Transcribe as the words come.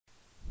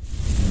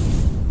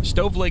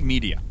Stoveleg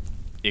Media,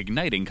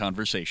 igniting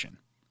conversation.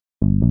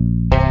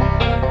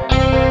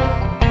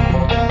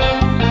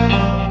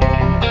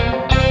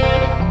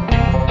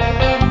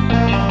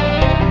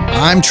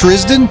 I'm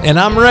TRIZDON. And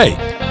I'm Ray.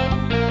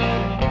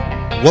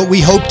 What we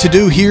hope to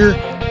do here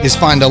is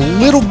find a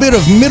little bit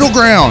of middle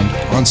ground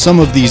on some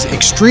of these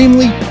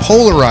extremely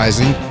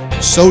polarizing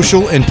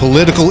social and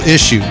political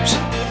issues.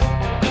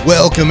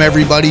 Welcome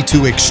everybody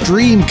to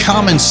Extreme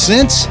Common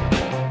Sense.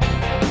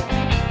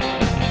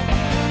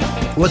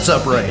 What's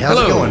up, Ray? How's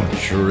it going?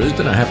 Sure is.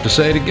 And I have to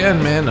say it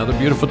again, man. Another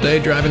beautiful day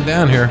driving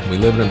down here. We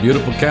live in a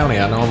beautiful county.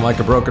 I know I'm like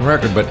a broken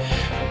record, but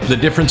the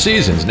different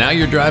seasons. Now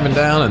you're driving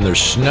down and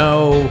there's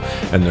snow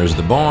and there's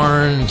the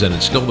barns and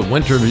it's still the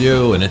winter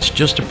view and it's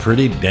just a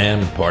pretty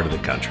damn part of the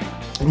country.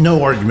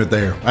 No argument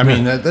there. I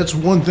mean, that's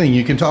one thing.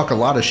 You can talk a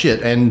lot of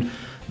shit, and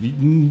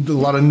a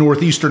lot of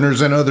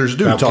Northeasterners and others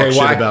do talk shit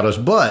about us,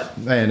 but,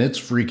 man, it's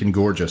freaking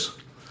gorgeous.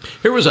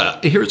 Here's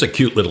a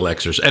cute little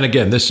exercise. And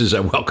again, this is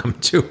a welcome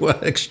to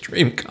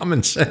Extreme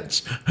Common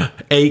Sense,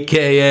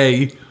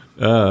 a.k.a.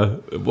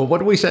 Well, what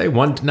do we say?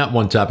 Not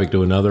one topic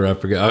to another. I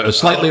forget.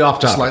 Slightly off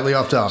topic. Slightly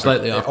off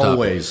topic.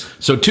 Always.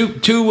 So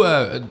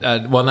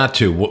not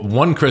two.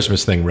 One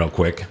Christmas thing, real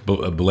quick.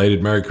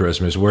 Belated Merry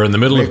Christmas. We're in the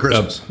middle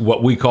of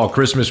what we call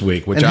Christmas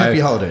week, which Happy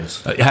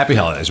Holidays. Happy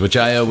Holidays, which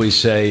I always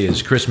say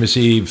is Christmas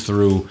Eve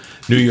through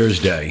New Year's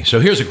Day. So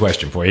here's a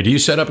question for you: do you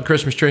set up a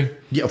Christmas tree?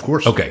 Yeah, of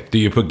course. Okay. Do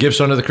you put gifts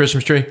under the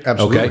Christmas tree?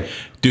 Absolutely. Okay.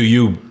 Do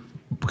you?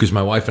 Because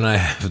my wife and I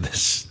have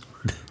this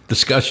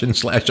discussion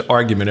 /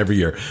 argument every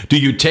year. Do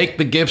you take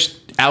the gifts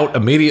out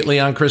immediately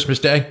on Christmas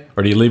Day,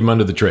 or do you leave them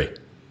under the tree?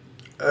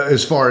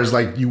 As far as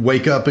like you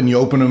wake up and you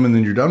open them and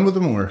then you're done with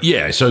them, or?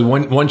 Yeah, so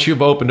once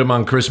you've opened them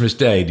on Christmas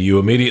Day, do you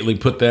immediately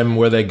put them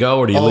where they go,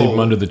 or do you leave them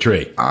under the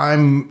tree?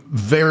 I'm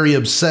very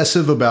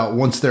obsessive about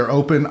once they're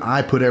open,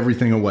 I put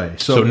everything away.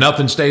 So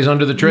nothing stays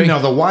under the tree?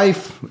 No, the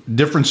wife,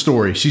 different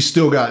story. She's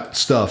still got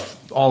stuff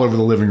all over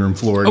the living room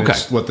floor. Okay.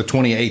 It's, the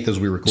 28th as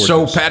we record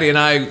So this. Patty and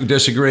I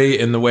disagree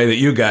in the way that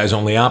you guys,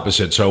 only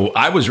opposite. So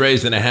I was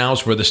raised in a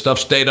house where the stuff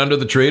stayed under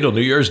the tree till New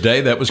Year's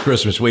Day. That was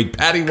Christmas week.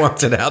 Patty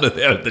wants it out of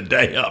there the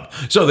day up.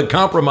 So the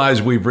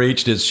compromise we've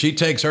reached is she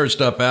takes her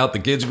stuff out, the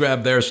kids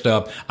grab their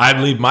stuff.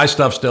 I leave my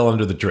stuff still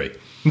under the tree.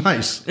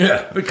 Nice.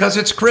 Yeah, because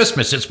it's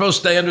Christmas. It's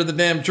supposed to stay under the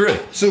damn tree.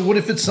 So what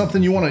if it's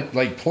something you want to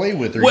like play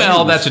with? Or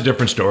Well, use? that's a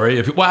different story.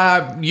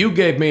 You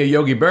gave me a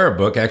Yogi Berra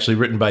book, actually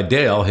written by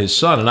Dale, his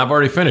son, and I've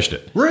already finished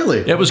it.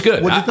 Really? It was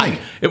good. What did you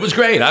think? It was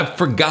great. I've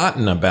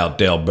forgotten about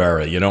Dale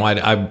Berra. You know,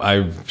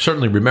 I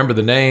certainly remember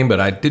the name, but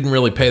I didn't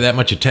really pay that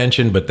much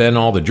attention. But then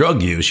all the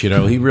drug use, you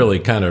know, he really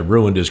kind of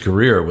ruined his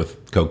career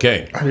with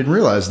cocaine. I didn't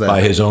realize that.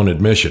 By his own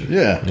admission.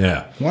 Yeah.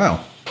 Yeah.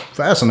 Wow.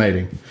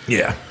 Fascinating.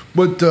 Yeah.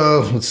 But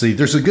let's see.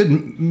 There's a good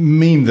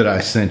meme that I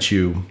sent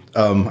you.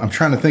 I'm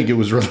trying to think. It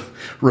was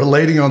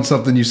relating on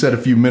something you said a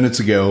few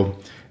minutes ago,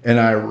 and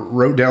I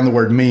wrote down the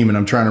word meme, and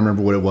I'm trying to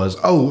remember what it was.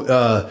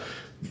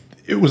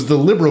 It was the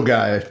liberal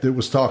guy that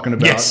was talking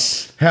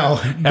about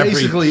how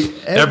basically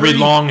every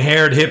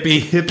long-haired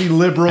hippie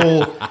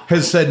liberal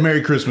has said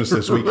Merry Christmas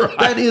this week. Right.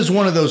 That is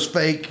one of those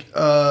fake, fake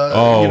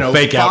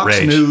Fox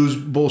outrage. News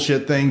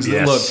bullshit things. That,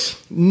 Yes.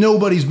 look,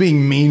 nobody's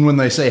being mean when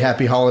they say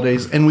Happy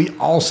Holidays, and we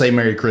all say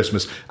Merry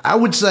Christmas. I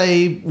would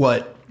say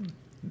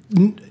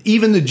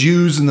even the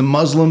Jews and the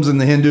Muslims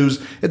and the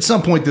Hindus, at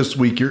some point this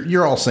week,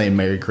 you're all saying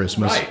Merry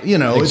Christmas. Right. You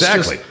know,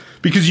 Exactly. It's just,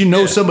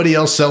 because somebody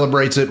else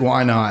celebrates it,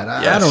 why not?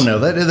 I don't know.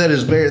 That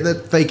is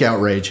that fake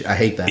outrage. I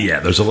hate that.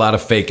 Yeah, there's a lot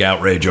of fake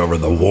outrage over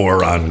the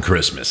war on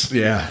Christmas.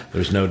 Yeah.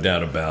 There's no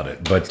doubt about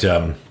it. But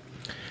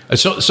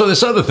so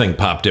this other thing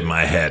popped in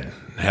my head,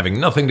 having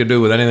nothing to do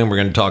with anything we're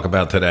going to talk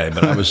about today.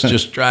 But I was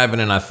just driving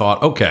and I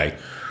thought, okay,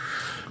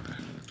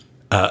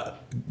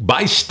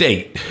 by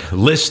state,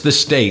 list the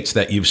states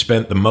that you've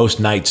spent the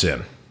most nights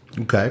in.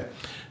 Okay.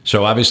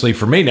 So obviously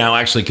for me now,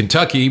 actually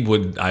Kentucky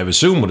would have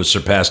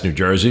surpassed New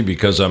Jersey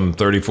because I'm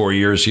 34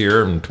 years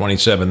here and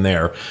 27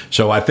 there.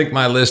 So I think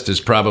my list is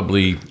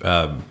probably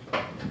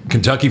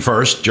Kentucky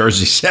first,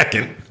 Jersey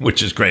second,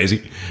 which is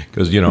crazy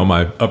because, you know,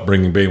 my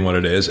upbringing being what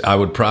it is. I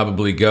would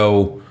probably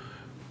go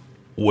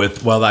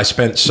with, I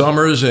spent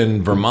summers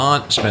in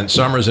Vermont, spent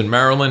summers in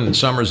Maryland, and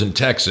summers in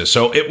Texas.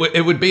 So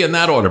it would be in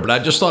that order. But I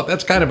just thought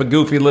that's kind of a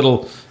goofy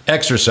little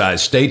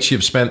exercise. States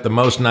you've spent the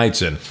most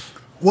nights in.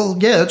 Well,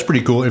 yeah, that's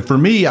pretty cool. And for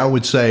me, I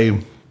would say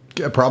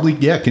probably,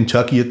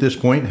 Kentucky at this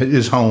point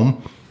is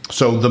home.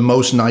 So the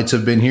most nights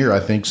have been here, I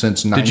think,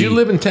 since 90. Did you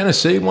live in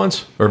Tennessee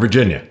once or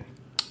Virginia?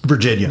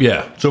 Virginia.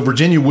 Yeah. So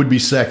Virginia would be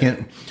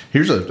second.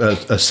 Here's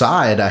a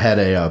side. I had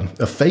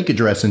a fake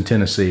address in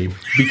Tennessee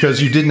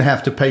because you didn't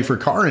have to pay for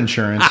car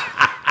insurance.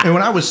 And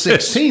when I was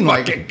 16,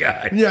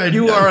 guy. Yeah,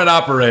 you are an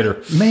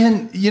operator.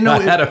 Man, you know,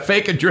 I had a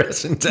fake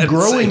address in Tennessee.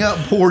 Growing up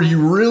poor,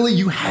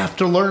 you have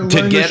to learn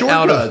to the get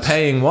shortcuts. out of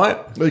paying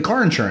what?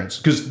 Car insurance.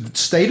 Because the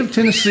state of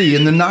Tennessee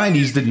in the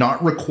 90s did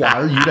not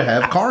require you to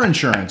have car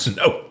insurance.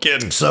 No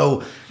kidding.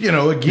 So,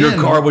 again. Your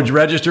car was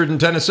registered in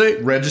Tennessee?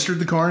 Registered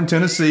the car in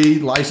Tennessee,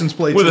 license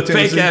plates with in a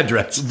Tennessee, fake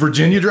address.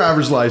 Virginia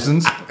driver's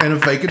license, and a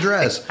fake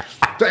address.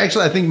 So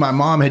actually, I think my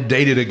mom had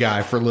dated a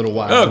guy for a little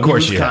while. Oh, of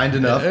course he she was kind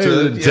enough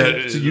to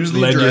use the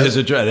lend address. you his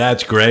address.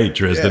 That's great,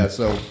 TRIZDON. Yeah,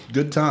 so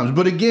good times.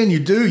 But again,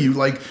 you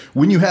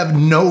when you have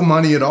no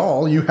money at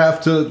all, you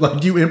have to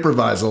you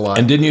improvise a lot.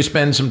 And didn't you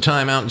spend some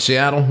time out in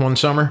Seattle one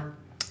summer?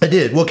 I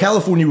did. Well,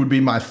 California would be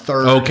my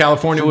third. Oh,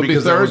 California would be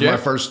because thurt, that was yeah. my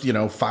first,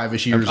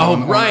 5-ish years. Oh,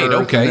 on right.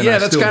 Earth, Okay. Yeah,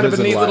 that's kind of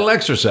a neat little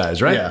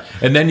exercise, right? Yeah.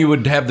 And then you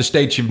would have the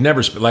states you've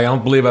never spent. Like, I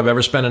don't believe I've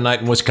ever spent a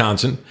night in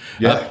Wisconsin.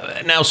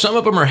 Yeah. Now, some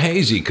of them are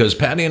hazy because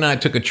Patty and I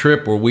took a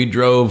trip where we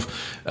drove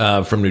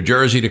from New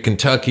Jersey to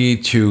Kentucky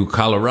to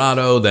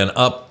Colorado, then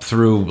up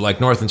through like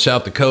North and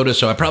South Dakota.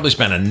 So I probably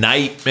spent a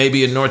night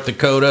maybe in North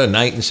Dakota, a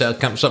night in South,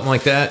 something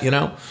like that,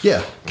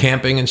 Yeah.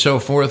 Camping and so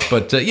forth.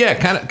 But yeah,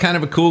 kind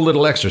of a cool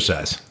little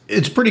exercise.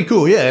 It's pretty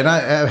cool, yeah. And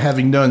I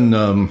having done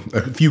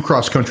a few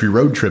cross-country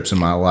road trips in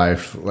my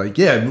life,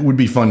 it would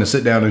be fun to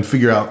sit down and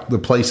figure out the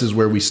places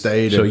where we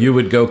stayed. So you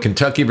would go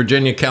Kentucky,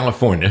 Virginia,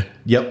 California.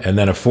 Yep. And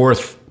then a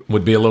fourth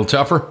would be a little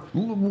tougher?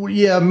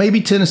 Yeah, maybe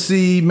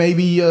Tennessee,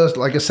 maybe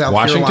like a South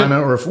Washington?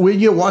 Carolina.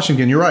 Or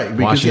Washington, you're right.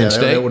 Because, Washington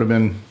State? That would have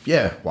been,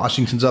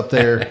 Washington's up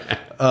there.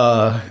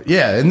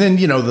 And then,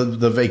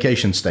 the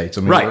vacation states.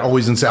 I mean, Right. we're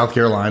always in South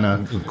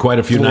Carolina. Quite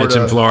a few nights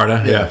in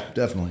Florida. Yeah,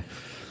 definitely.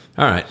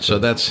 All right, so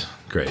that's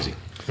crazy.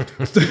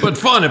 But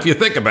fun if you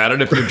think about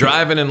it. If you're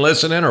driving and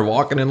listening or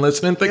walking and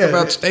listening, think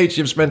about states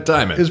you've spent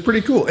time in. It's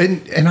pretty cool.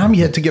 And I'm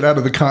yet to get out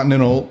of the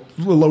continental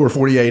lower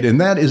 48.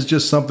 And that is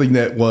just something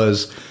that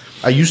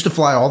I used to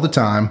fly all the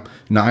time.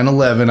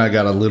 9/11, I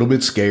got a little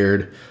bit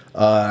scared.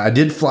 I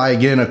did fly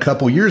again a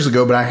couple years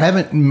ago, but I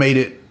haven't made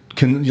it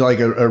like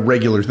a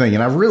regular thing.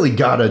 And I've really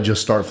got to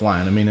just start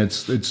flying. I mean,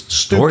 it's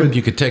stupid. Or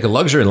you could take a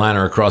luxury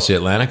liner across the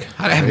Atlantic.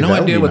 I have no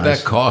idea what nice.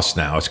 that costs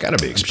now. It's got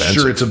to be expensive.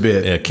 Sure, it's a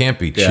bit. Yeah, it can't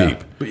be Yeah.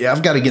 cheap. But yeah,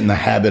 I've got to get in the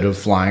habit of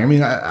flying. I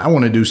mean, I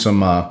want to do some,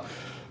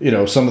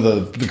 some of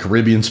the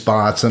Caribbean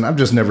spots, and I've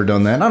just never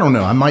done that. And I don't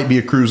know. I might be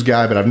a cruise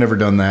guy, but I've never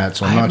done that,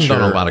 so I'm not sure.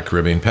 I've done a lot of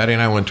Caribbean. Patty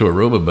and I went to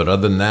Aruba, but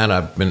other than that,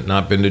 I've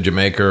not been to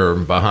Jamaica or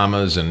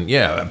Bahamas. And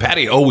yeah,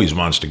 Patty always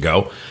wants to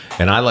go.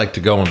 And I like to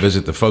go and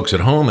visit the folks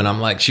at home. And I'm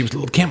like,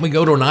 can't we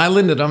go to an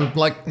island? And I'm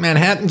like,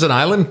 Manhattan's an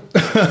island.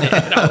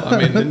 I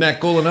mean, isn't that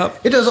cool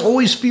enough? It does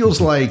always feels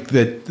like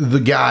that the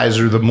guys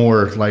are the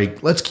more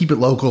like, let's keep it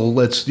local.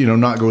 Let's,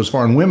 not go as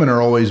far. And women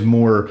are always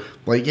more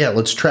like,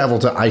 let's travel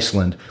to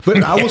Iceland.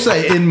 But I will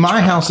say in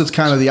my house, it's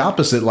kind of the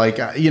opposite. Like,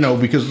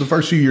 because the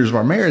first few years of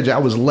our marriage, I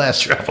was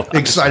less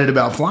excited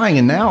about flying.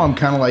 And now I'm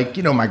kind of like,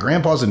 my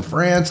grandpa's in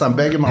France. I'm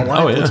begging my wife.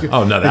 Oh, yeah.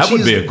 Oh, no, that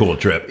would be a cool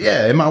trip.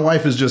 Yeah. And my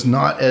wife is just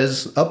not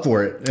as up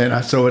for it.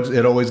 And so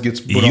it always gets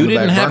put on the back burner. You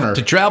didn't have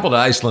to travel to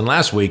Iceland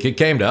last week. It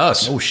came to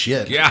us. Oh,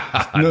 shit.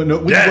 Yeah. No.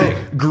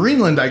 Well,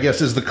 Greenland, I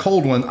guess, is the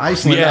cold one.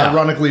 Iceland,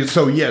 ironically.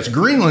 So, yes,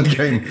 Greenland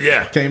came.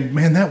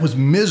 Man, that was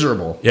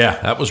miserable.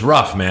 Yeah, that was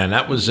rough, man.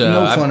 That was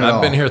no fun at all.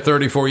 I've been here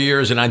 34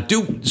 years,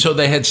 and so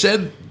they had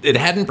said it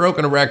hadn't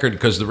broken a record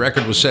because the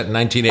record was set in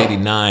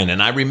 1989.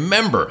 And I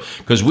remember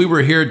because we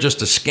were here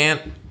just a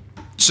scant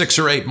 6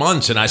 or 8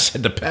 months, and I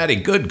said to Patty,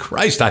 good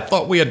Christ, I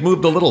thought we had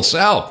moved a little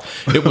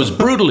south. It was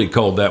brutally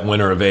cold that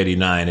winter of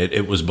 89.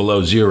 It was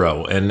below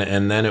zero, and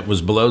then it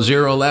was below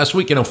zero last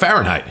week.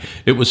 Fahrenheit.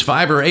 It was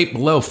 5 or 8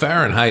 below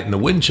Fahrenheit, and the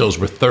wind chills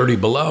were 30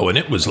 below, and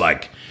it was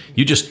like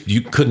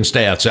you couldn't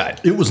stay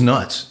outside. It was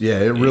nuts. Yeah,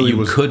 it really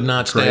was. You could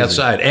not stay crazy.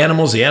 outside.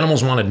 The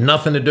animals wanted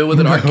nothing to do with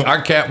it. Our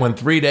cat went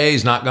 3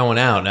 days not going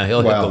out. Now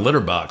he'll hit the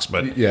litter box,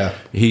 but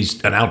he's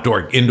an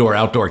indoor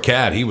outdoor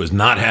cat. He was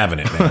not having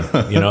it,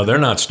 man. They're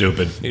not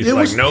stupid.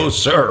 He's no,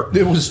 sir.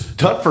 It was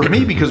tough for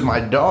me because my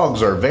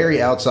dogs are very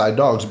outside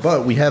dogs,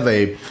 but we have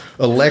a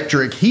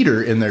electric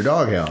heater in their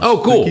doghouse.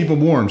 Oh, cool. To keep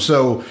them warm.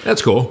 So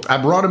that's cool. I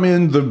brought them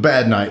in the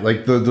bad night,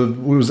 like it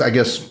was, I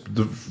guess,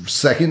 the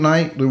second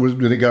night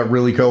when it got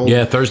really cold.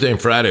 Yeah, Thursday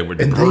and Friday were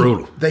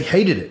brutal. They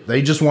hated it.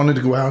 They just wanted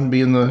to go out and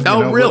be in the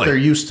really? what they're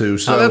used to.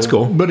 So, that's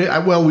cool. But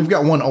we've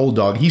got one old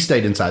dog. He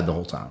stayed inside the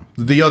whole time.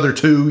 The other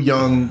two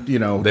young,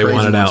 they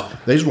wanted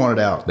out. They just wanted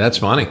out. That's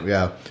funny.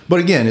 Yeah, but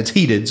again, it's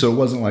heated, so it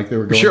wasn't like they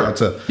were going out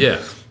to. Yeah.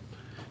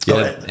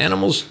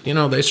 Animals,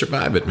 they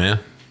survive it, man.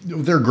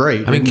 They're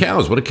great. I mean,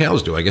 cows, what do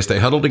cows do? I guess they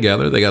huddle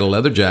together. They got a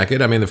leather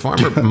jacket. I mean, the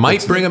farmer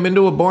might bring them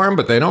into a barn,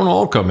 but they don't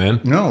all come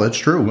in. No, that's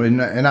true.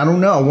 And I don't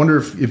know. I wonder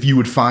if you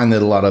would find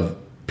that a lot of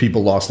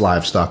people lost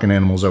livestock and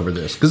animals over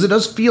this. Because it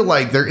does feel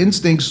like their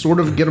instincts sort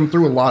of get them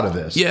through a lot of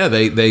this. Yeah,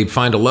 they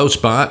find a low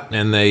spot,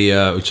 and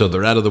so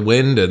they're out of the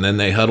wind, and then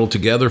they huddle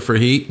together for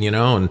heat,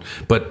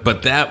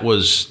 But that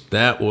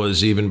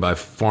was, even by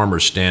farmer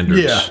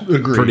standards,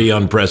 agreed. Pretty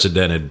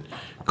unprecedented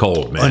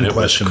cold, man.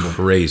 Unquestionable. It was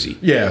crazy.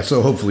 Yeah,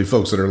 so hopefully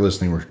folks that are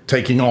listening were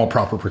taking all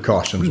proper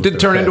precautions. It did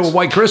turn into a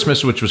white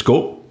Christmas, which was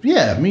cool.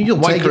 Yeah, I mean,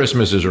 White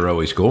Christmases are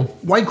always cool.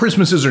 White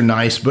Christmases are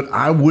nice, but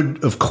I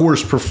would, of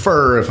course,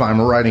 prefer if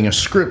I'm writing a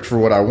script for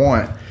what I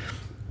want.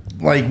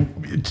 Like,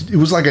 it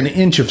was like an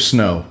inch of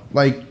snow.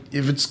 Like,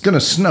 if it's going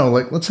to snow,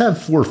 like let's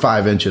have 4 or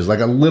 5 inches, like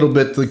a little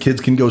bit. The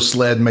kids can go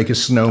sled, and make a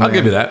snowman. I'll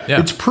give you that. Yeah.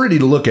 It's pretty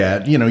to look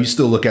at. You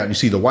still look out and you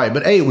see the white,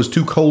 but A, it was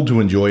too cold to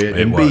enjoy it,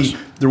 and was. B,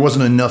 there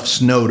wasn't enough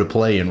snow to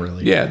play in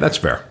really. Yeah, that's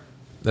fair.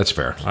 That's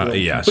fair.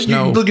 Yeah, but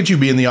snow. look at you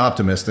being the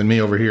optimist, and me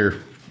over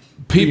here.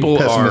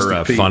 People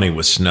are funny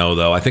with snow,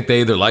 though. I think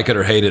they either like it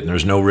or hate it, and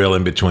there's no real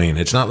in between.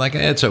 It's not like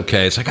it's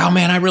okay. It's like, oh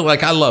man,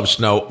 I love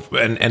snow,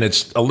 and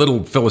it's a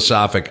little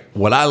philosophic.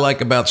 What I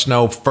like about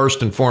snow,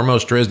 first and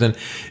foremost, TRIZDON,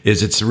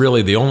 is it's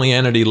really the only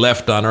entity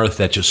left on Earth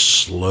that just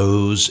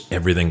slows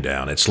everything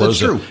down. It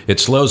slows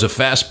a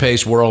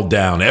fast-paced world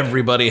down.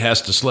 Everybody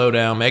has to slow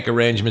down, make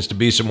arrangements to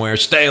be somewhere,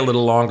 stay a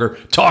little longer,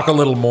 talk a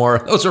little more.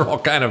 Those are all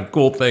kind of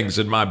cool things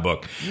in my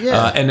book.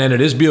 Yeah. And then it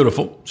is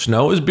beautiful.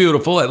 Snow is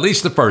beautiful, at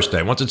least the first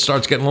day. Once it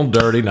starts getting a little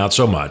dirty, not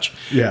so much.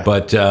 Yeah.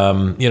 But,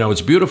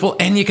 it's beautiful,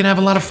 and you can have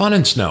a lot of fun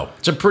in snow.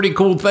 It's a pretty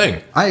cool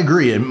thing. I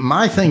agree. And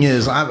my thing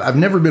is, I've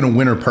never been a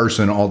winter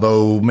person,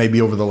 although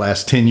maybe over the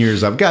last 10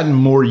 years, I've gotten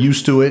more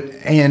used to it,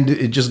 and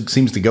it just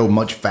seems to go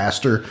much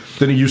faster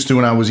than it used to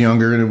when I was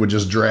younger, and it would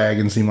just drag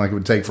and seem like it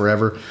would take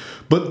forever.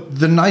 But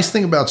the nice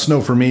thing about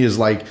snow for me is,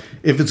 like,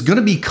 if it's going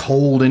to be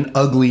cold and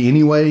ugly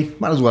anyway,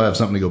 might as well have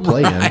something to go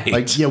play in.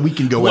 Like, yeah, we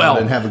can go out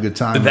and have a good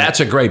time. That's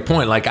a great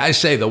point. Like I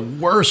say, the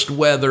worst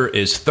weather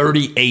is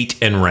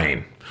 38 and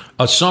rain.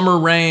 A summer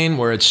rain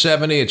where it's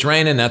 70, it's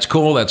raining, that's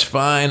cool, that's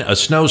fine. A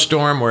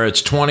snowstorm where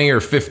it's 20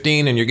 or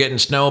 15 and you're getting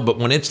snow. But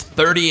when it's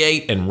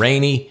 38 and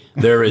rainy,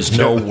 there is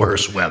no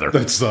worse weather.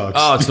 That sucks.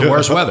 Oh, it's the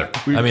worst weather.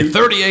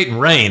 38 and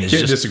rain is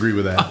Can't just disagree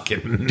with that.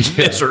 fucking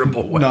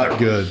miserable weather. Not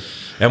good.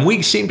 And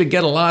we seem to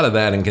get a lot of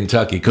that in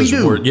Kentucky because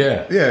we're and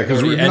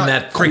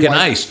that freaking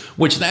ice.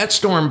 Which that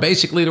storm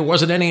basically there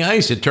wasn't any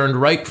ice. It turned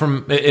right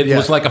from it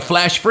was like a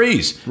flash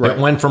freeze. Right. It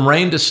went from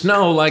rain to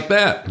snow like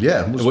that.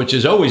 Yeah, which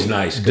is always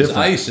nice because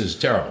ice is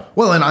terrible.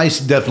 Well, and ice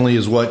definitely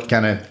is what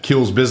kind of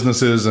kills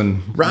businesses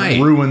and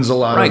ruins a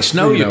lot of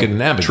snow. You can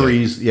navigate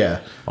trees.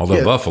 Yeah,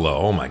 although Buffalo,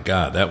 oh my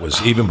God, that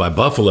was even by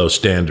Buffalo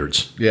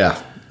standards.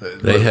 Yeah,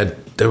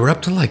 They were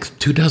up to like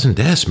 24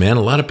 deaths, man.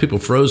 A lot of people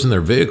froze in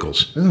their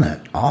vehicles. Isn't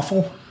that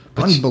awful?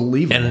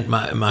 Unbelievable. And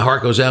my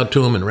heart goes out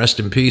to them and rest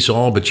in peace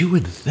all. But you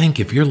would think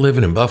if you're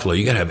living in Buffalo,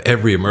 you got to have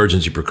every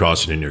emergency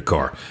precaution in your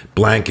car.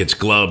 Blankets,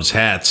 gloves,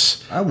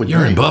 hats.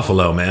 You're in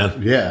Buffalo,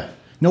 man. Yeah.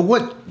 No,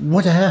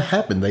 what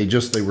happened?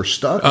 They were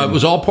stuck? It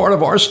was all part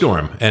of our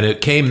storm, and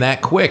it came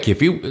that quick.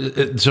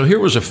 So here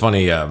was a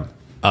funny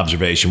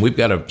observation. We've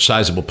got a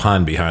sizable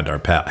pond behind our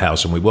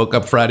house, and we woke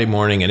up Friday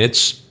morning, and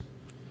it's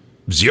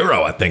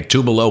 0, I think,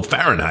 2 below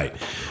Fahrenheit.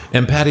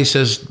 And Patty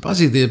says,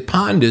 Buzzy, the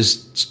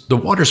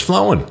water's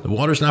flowing. The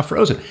water's not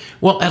frozen.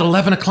 Well, at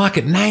 11 o'clock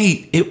at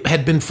night, it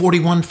had been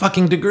 41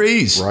 fucking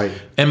degrees. Right.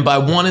 And by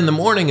 1 in the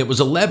morning, it was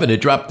 11. It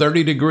dropped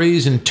 30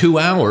 degrees in 2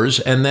 hours.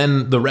 And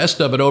then the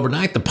rest of it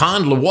overnight,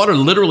 the water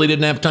literally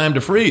didn't have time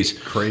to freeze.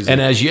 Crazy.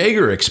 And as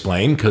Yeager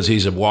explained, because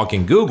he's a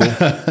walking Google,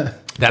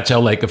 that's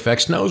how lake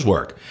effect snows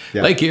work.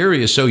 Yeah. Lake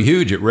Erie is so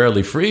huge, it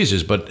rarely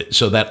freezes. But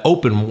so that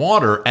open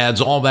water adds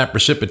all that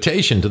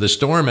precipitation to the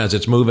storm as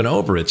it's moving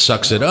over. It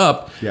sucks it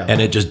up. Yeah. And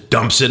it just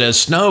dumps it as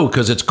snow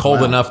because it's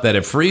cold enough that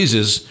it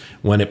freezes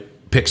when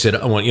it picks it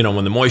up. When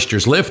the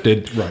moisture's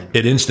lifted,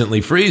 It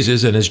instantly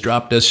freezes and is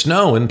dropped as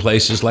snow in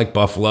places like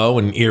Buffalo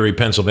and Erie,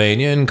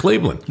 Pennsylvania, and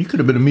Cleveland. You could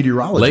have been a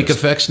meteorologist. Lake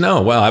effect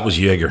snow. Well, I was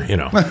Yeager,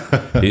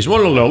 He's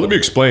one to know. Let me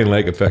explain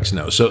lake effect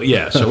snow. So,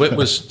 yeah, it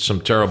was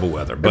some terrible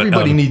weather. But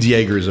everybody needs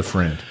Yeager as a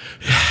friend.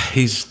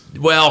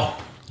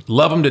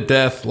 Love him to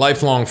death,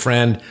 lifelong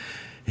friend.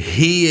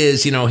 He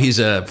is, he's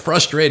a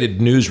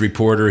frustrated news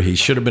reporter. He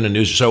should have been a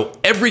news. So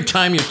every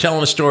time you're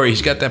telling a story,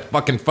 he's got that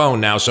fucking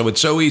phone now. So it's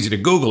so easy to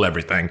Google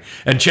everything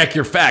and check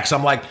your facts.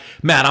 I'm like,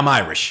 Matt, I'm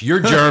Irish. You're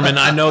German.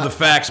 I know the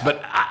facts,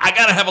 but I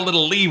got to have a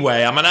little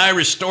leeway. I'm an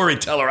Irish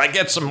storyteller. I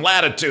get some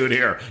latitude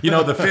here.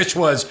 The fish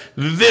was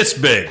this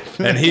big.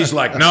 And he's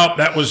like, nope,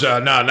 that was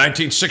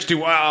 1960.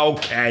 Wow,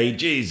 okay,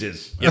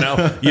 Jesus. You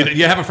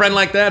have a friend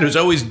like that who's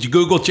always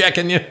Google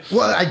checking you?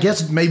 Well, I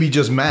guess maybe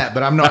just Matt,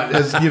 but I'm not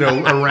as,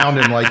 around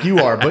him like you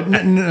are. But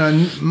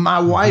my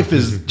wife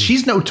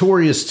she's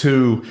notorious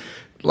to,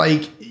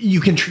 like,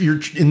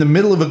 you're in the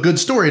middle of a good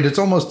story and it's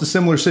almost a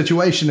similar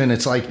situation. And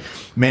it's like,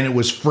 man, it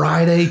was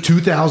Friday,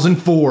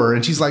 2004.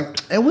 And she's like,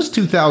 it was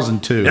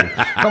 2002.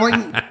 I'm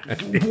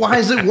like, why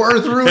is it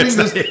worth ruining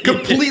this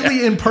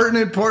completely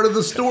impertinent part of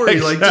the story?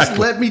 Exactly. Like, just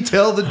let me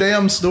tell the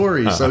damn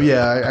story. So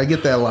yeah, I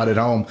get that a lot at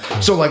home.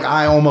 So like,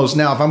 I almost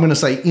now, if I'm going to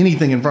say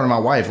anything in front of my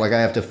wife, like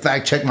I have to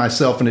fact check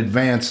myself in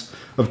advance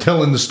of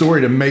telling the story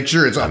to make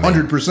sure it's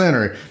 100%,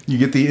 or you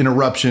get the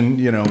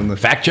interruption, and the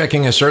fact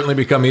checking has certainly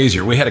become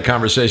easier. We had a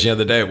conversation the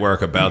other day at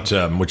work about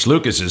which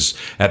Lucas is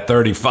at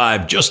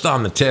 35, just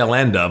on the tail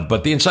end of,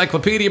 but the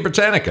Encyclopedia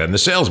Britannica and the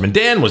salesman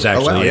Dan was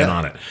actually in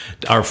on it.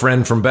 Our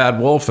friend from Bad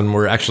Wolf, and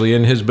we're actually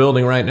in his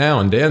building right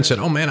now. And Dan said,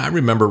 "Oh man, I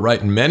remember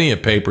writing many a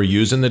paper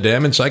using the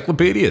damn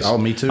encyclopedias." Oh,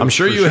 me too. I'm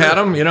sure you had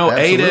them.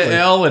 A to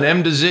L and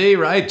M to Z,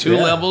 right? 2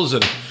 levels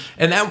and.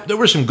 And there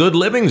were some good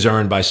livings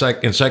earned by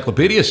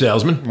encyclopedia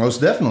salesmen.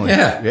 Most definitely.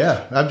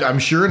 Yeah. I'm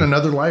sure in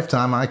another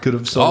lifetime I could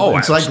have sold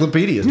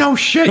encyclopedias. No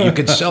shit. You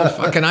could sell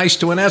fucking ice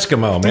to an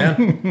Eskimo,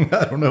 man.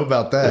 I don't know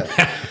about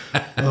that.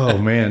 Oh,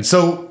 man.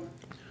 So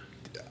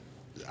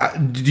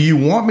do you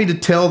want me to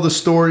tell the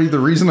story? The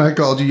reason I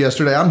called you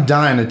yesterday, I'm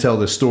dying to tell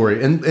this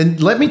story.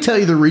 And let me tell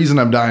you the reason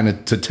I'm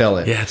dying to tell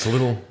it. Yeah, it's a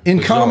little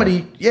bizarre.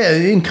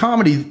 In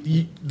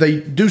comedy, they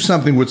do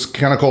something what's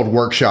kind of called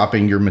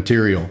workshopping your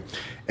material.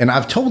 And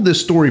I've told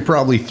this story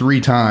probably 3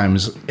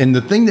 times. And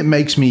the thing that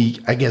makes me,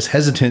 I guess,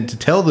 hesitant to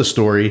tell the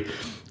story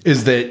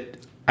is that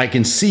I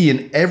can see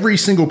in every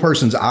single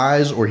person's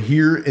eyes or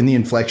hear in the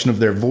inflection of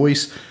their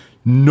voice,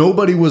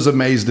 nobody was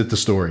amazed at the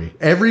story.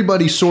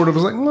 Everybody sort of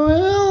was like,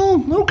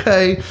 well,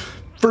 okay.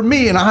 For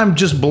me, and I'm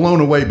just blown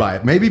away by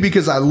it. Maybe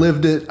because I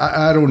lived it,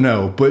 I don't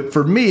know. But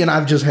for me, and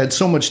I've just had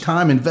so much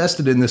time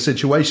invested in this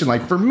situation,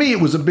 like for me, it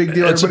was a big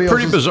deal. It's a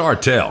pretty bizarre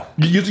tale.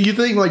 You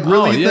think, like,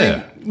 really?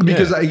 Yeah.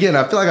 Because, again,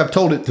 I feel like I've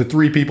told it to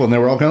 3 people, and they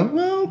were all kind of,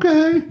 well,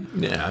 okay.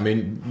 Yeah, I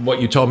mean,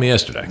 what you told me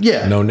yesterday.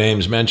 Yeah. No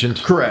names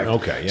mentioned? Correct.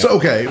 Okay, yeah.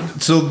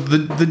 So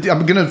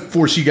I'm going to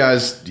force you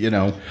guys, you're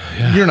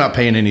not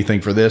paying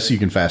anything for this. You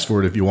can fast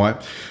forward if you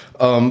want.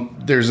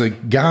 There's a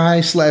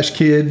guy /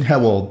 kid, how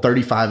old?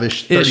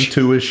 35-ish,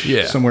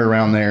 32-ish, somewhere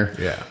around there.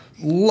 Yeah.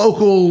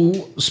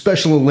 Local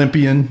Special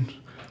Olympian.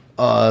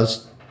 I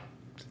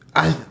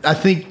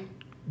think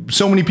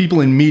so many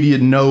people in media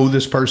know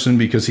this person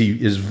because he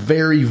is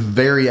very,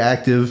 very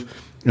active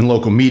in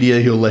local media.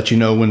 He'll let you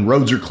know when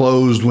roads are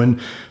closed, when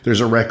there's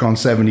a wreck on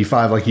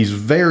 75. Like, he's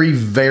very,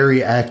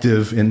 very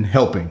active in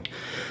helping.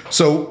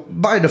 So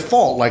by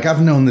default, like,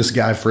 I've known this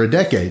guy for a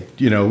decade.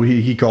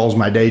 He calls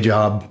my day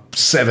job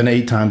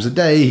 7-8 times a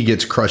day. He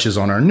gets crushes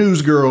on our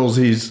news girls.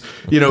 He's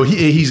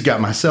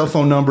got my cell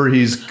phone number.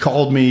 He's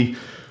called me.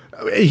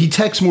 He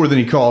texts more than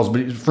he calls,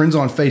 but friends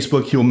on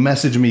Facebook, he'll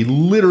message me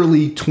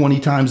literally 20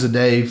 times a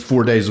day,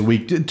 4 days a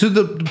week, to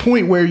the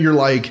point where you're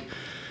like,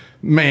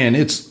 man,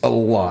 it's a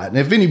lot. And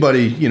if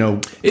anybody,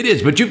 it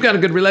is, but you've got a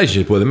good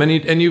relationship with him,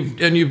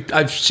 and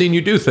I've seen you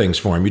do things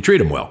for him. You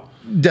treat him well.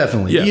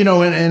 Definitely.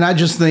 Yeah. And I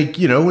just think,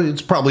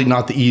 it's probably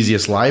not the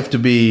easiest life to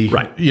be,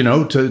 right.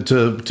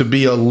 To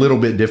be a little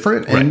bit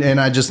different. Right. And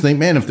I just think,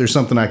 man, if there's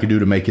something I could do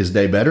to make his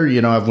day better,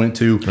 And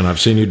I've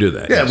seen you do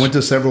that. Yeah. Yes. I went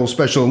to several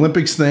Special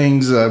Olympics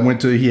things.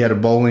 He had a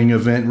bowling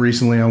event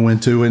recently I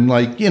went to. And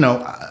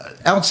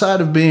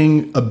outside of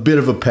being a bit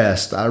of a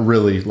pest, I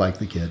really like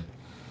the kid.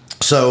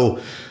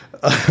 So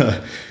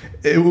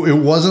it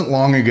wasn't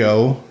long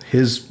ago,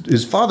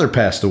 his father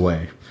passed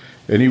away.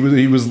 And he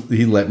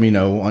let me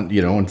know on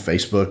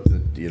Facebook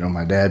that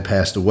my dad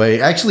passed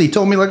away. Actually, he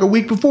told me like a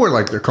week before,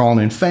 like, they're calling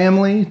in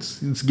family.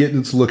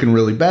 It's looking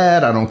really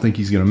bad. I don't think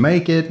he's gonna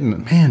make it.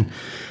 And man,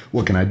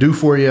 what can I do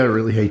for you? I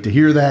really hate to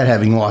hear that.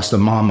 Having lost a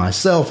mom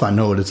myself, I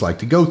know what it's like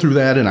to go through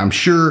that. And I'm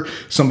sure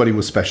somebody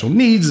with special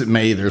needs,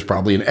 there's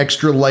probably an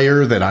extra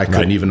layer that I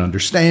couldn't even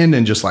understand.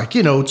 And just like,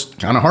 it's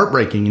kind of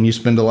heartbreaking. And you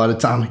spend a lot of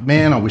time like,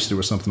 man, I wish there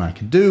was something I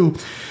could do.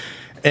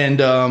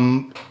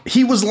 And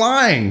he was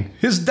lying.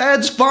 His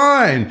dad's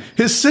fine.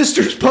 His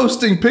sister's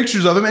posting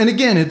pictures of him. And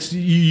again,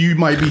 you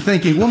might be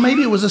thinking, well,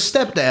 maybe it was a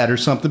stepdad or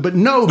something. But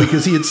no,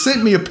 because he had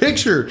sent me a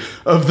picture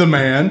of the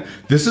man.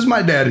 This is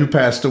my dad who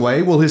passed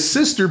away. Well, his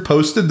sister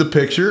posted the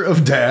picture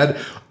of dad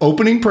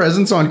opening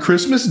presents on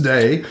Christmas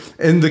Day.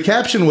 And the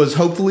caption was,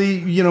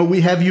 hopefully,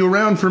 we have you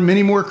around for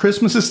many more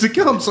Christmases to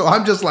come. So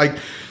I'm just like,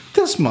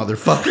 this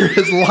motherfucker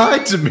has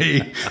lied to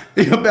me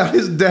about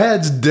his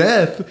dad's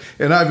death,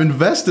 and I've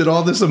invested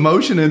all this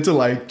emotion into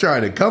like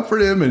trying to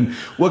comfort him, and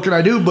what can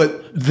I do?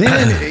 But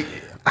then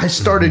I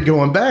started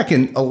going back,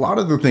 and a lot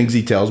of the things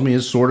he tells me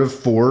is sort of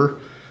for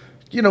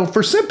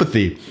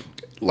sympathy.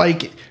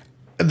 Like,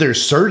 there's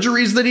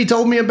surgeries that he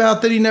told me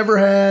about that he never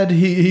had.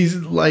 He's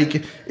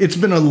like, it's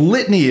been a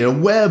litany, a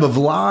web of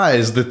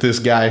lies that this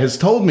guy has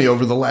told me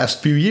over the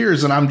last few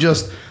years. And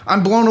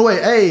I'm blown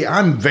away.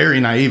 I'm very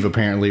naive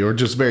apparently, or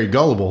just very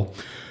gullible,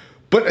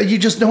 but you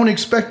just don't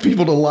expect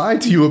people to lie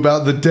to you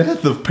about the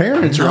death of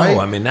parents, right?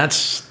 No, I mean,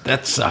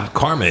 that's a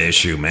karma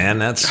issue, man.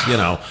 That's,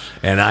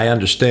 and I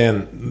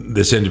understand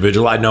this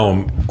individual. I know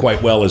him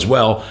quite well as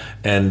well.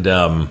 And,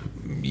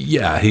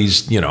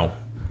 he's,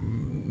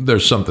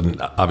 there's something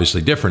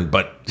obviously different,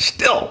 but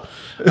still,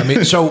 I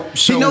mean, so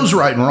he knows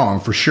right and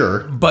wrong for sure.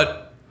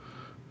 But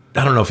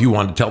I don't know if you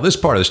wanted to tell this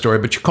part of the story,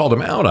 but you called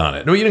him out on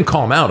it. No, you didn't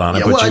call him out on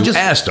it, but you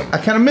asked him. I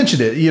kind of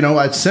mentioned it.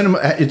 I'd sent him.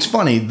 It's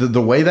funny.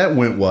 The way that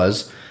went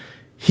was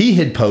he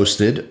had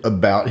posted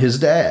about his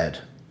dad.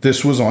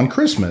 This was on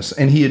Christmas,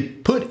 and he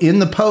had put in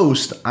the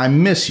post, "I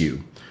miss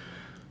you."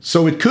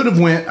 So it could have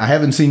went, I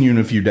haven't seen you in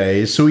a few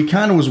days. So he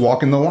kind of was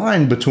walking the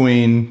line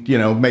between,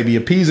 maybe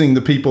appeasing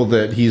the people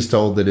that he's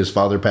told that his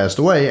father passed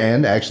away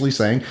and actually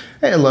saying,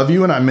 hey, I love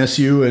you and I miss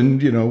you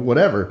and,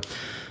 whatever.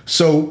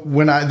 So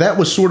that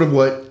was sort of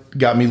what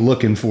got me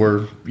looking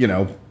for,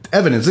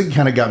 evidence. It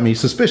kind of got me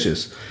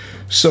suspicious.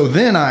 So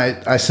then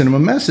I sent him a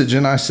message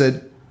and I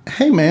said,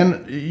 hey,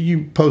 man,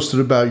 you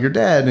posted about your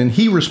dad. And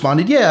he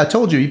responded, yeah, I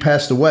told you he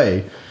passed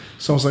away.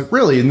 So I was like,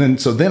 really? And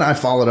then I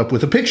followed up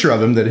with a picture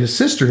of him that his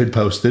sister had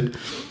posted.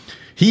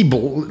 He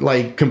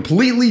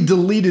completely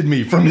deleted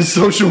me from his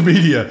social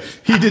media.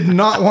 He did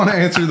not want to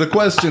answer the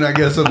question, I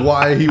guess, of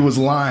why he was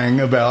lying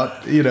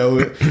about,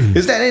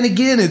 is that, and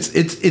again,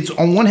 it's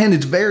on one hand,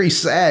 it's very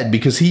sad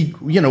because he,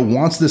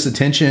 wants this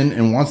attention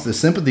and wants this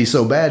sympathy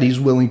so bad, he's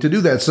willing to do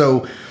that.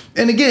 So,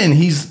 and again,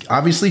 he's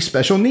obviously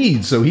special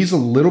needs. So he's a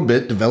little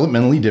bit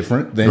developmentally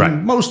different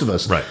than most of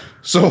us. Right.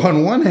 So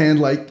on one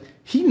hand,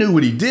 he knew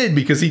what he did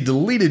because he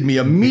deleted me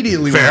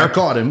immediately when I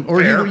caught him,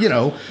 or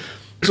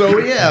So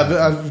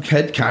yeah, I've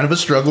had kind of a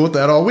struggle with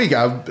that all week.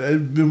 I've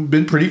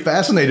been pretty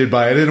fascinated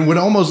by it, and would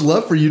almost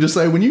love for you to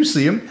say when you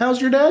see him,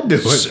 "How's your dad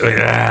doing?"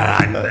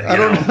 I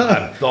don't know.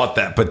 I've thought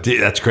that, but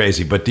that's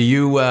crazy. But do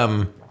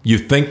you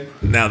think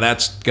now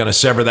that's going to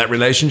sever that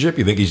relationship?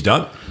 You think he's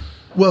done?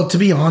 Well, to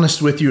be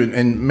honest with you,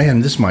 and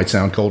man, this might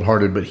sound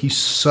cold-hearted, but he's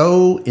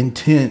so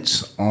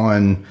intense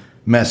on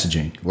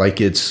messaging.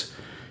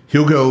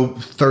 He'll go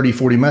 30,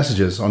 40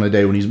 messages on a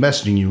day when he's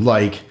messaging you.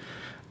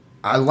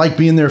 I like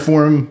being there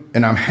for him,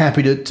 and I'm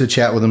happy to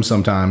chat with him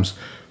sometimes.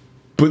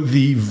 But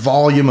the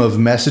volume of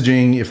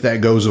messaging, if that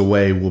goes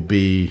away, will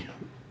be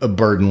a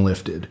burden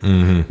lifted.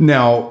 Mm-hmm.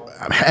 Now,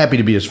 I'm happy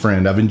to be his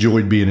friend. I've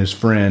enjoyed being his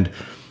friend.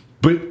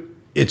 But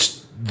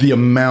it's the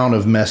amount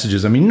of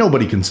messages. I mean,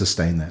 nobody can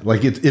sustain that.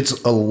 It's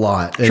a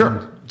lot.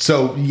 Sure.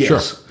 So, yes.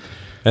 Sure.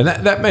 And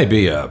that may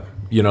be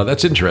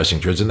that's interesting,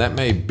 Triz, and that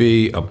may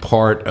be a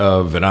part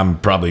of, and I'm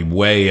probably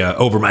way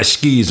over my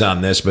skis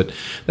on this, but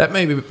that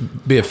may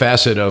be a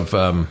facet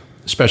of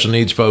special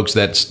needs folks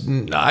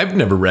I've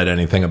never read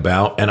anything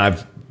about, and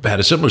I've had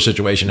a similar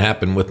situation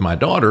happen with my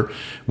daughter.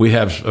 We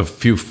have a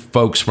few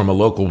folks from a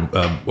local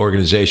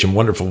organization,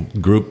 wonderful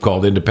group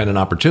called Independent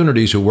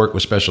Opportunities, who work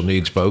with special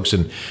needs folks,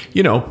 and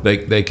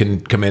they can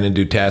come in and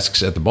do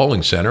tasks at the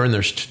bowling center, and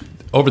there's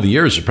over the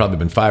years, there's probably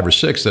been 5 or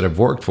 6 that have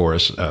worked for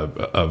us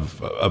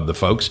of the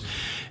folks.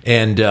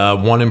 And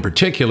one in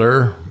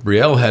particular,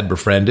 Brielle had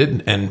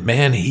befriended, and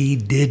man, he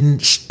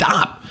didn't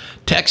stop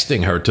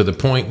texting her to the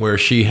point where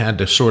she had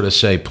to sort of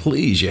say,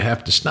 please, you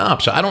have to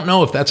stop. So I don't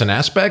know if that's an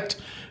aspect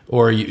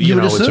or,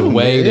 it's a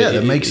way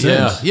that makes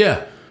sense.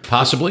 Yeah.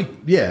 Possibly.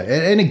 Yeah.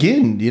 And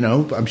again,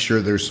 I'm sure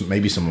there's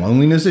maybe some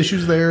loneliness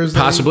issues there as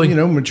possibly,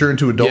 they, mature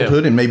into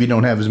adulthood and maybe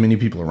don't have as many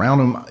people around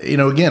them.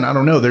 Again, I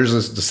don't know. There's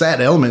the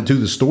sad element to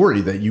the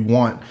story that you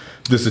want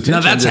this attention. Now,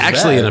 that's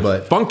actually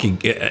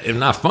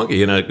not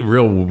funky, in a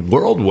real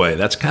world way.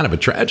 That's kind of a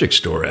tragic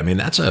story. I mean,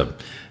 that's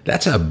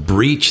a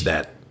breach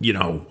that,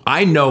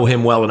 I know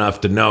him well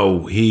enough to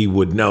know he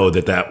would know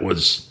that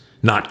was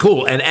not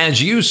cool. And as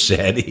you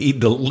said, he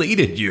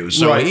deleted you.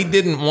 So He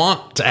didn't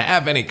want to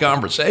have any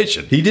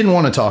conversation. He didn't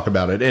want to talk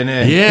about it. And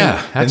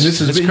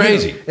this is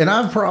crazy. And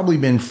I've probably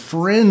been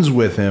friends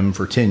with him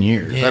for 10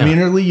 years. Yeah. I mean,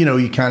 really,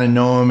 you kind of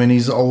know him, and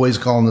he's always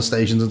calling the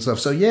stations and stuff.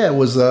 So, yeah, it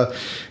was.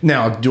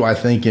 Now, do I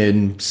think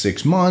in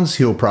 6 months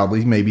he'll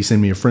probably maybe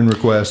send me a friend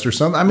request or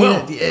something?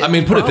 I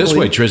mean, put it this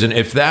way, Tristan.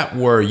 If that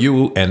were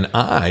you and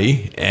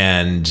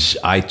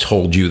I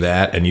told you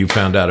that, and you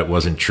found out it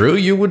wasn't true,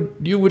 you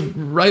would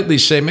rightly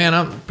say, man,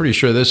 I'm pretty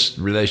sure this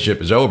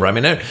relationship is over. I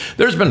mean,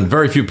 there's been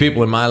very few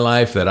people in my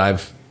life that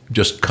I've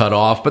just cut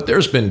off, but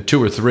there's been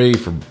 2 or 3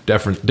 for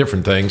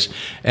different things.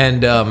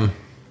 And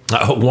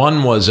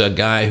one was a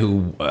guy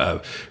who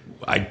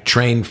I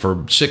trained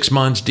for 6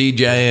 months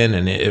DJing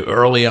and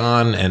early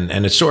on,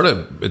 and it sort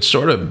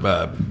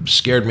of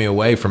scared me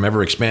away from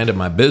ever expanding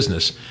my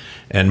business.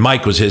 And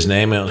Mike was his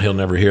name. He'll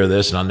never hear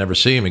this, and I'll never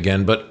see him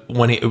again. But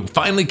when he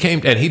finally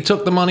came, and he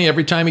took the money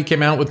every time he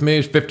came out with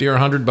me, $50 or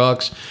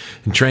 $100,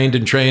 and trained.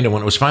 And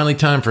when it was finally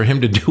time for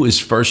him to do his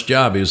first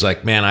job, he was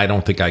like, man, I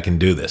don't think I can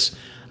do this.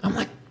 I'm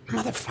like,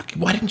 motherfucker,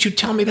 why didn't you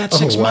tell me that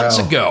 6 months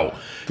ago?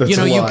 That's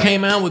you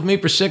came out with me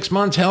for 6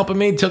 months helping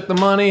me, took the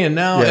money, and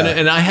now,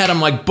 and I had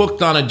him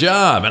booked on a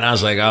job. And I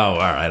was like, oh, all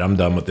right, I'm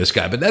done with this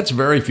guy. But that's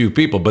very few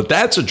people. But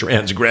that's a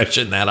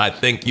transgression that I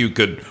think you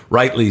could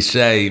rightly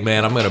say,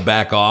 man, I'm going to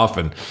back off,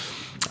 and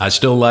I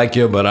still like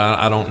you, but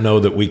I don't know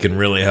that we can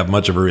really have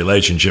much of a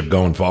relationship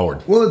going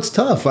forward. Well, it's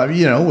tough,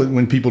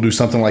 when people do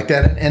something like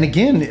that. And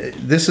again,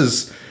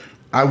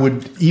 I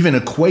would even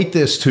equate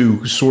this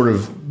to sort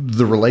of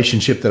the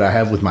relationship that I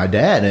have with my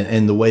dad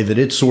and the way that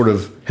it sort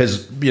of has,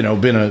 been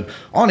a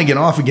on again,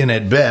 off again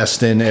at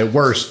best, and at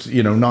worst,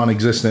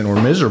 non-existent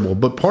or miserable.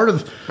 But part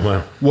of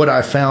what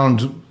I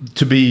found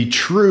to be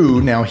true,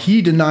 now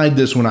he denied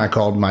this when I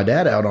called my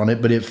dad out on it,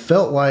 but it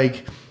felt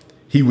like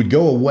he would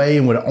go away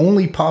and would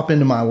only pop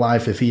into my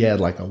life if he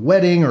had a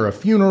wedding or a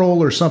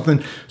funeral or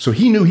something. So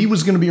he knew he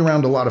was going to be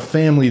around a lot of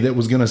family that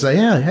was going to say,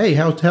 yeah, hey,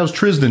 how's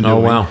TRIZDON doing? Oh,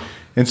 wow.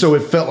 And so it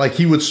felt like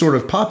he would sort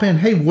of pop in,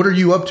 hey, what are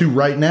you up to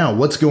right now?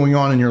 What's going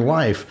on in your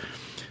life?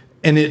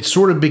 And it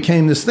sort of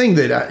became this thing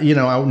that,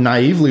 I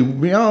naively,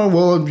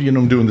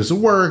 I'm doing this at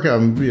work.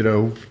 I'm,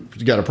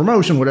 got a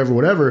promotion,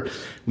 whatever.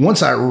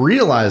 Once I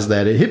realized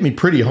that, it hit me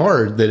pretty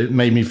hard that it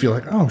made me feel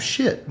like, oh,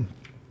 shit,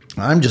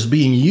 I'm just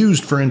being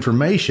used for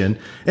information.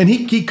 And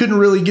he couldn't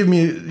really give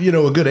me,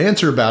 a good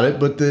answer about it,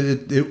 but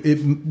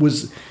it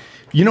was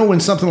when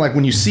something like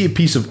when you see a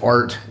piece of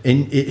art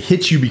and it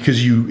hits you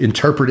because you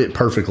interpret it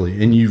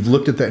perfectly and you've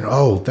looked at that,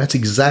 oh, that's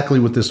exactly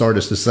what this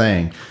artist is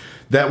saying.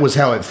 That was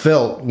how it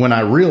felt when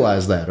I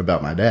realized that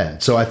about my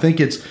dad. So I think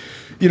it's,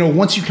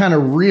 once you kind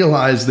of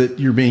realize that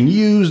you're being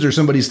used or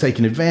somebody's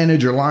taking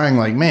advantage or lying,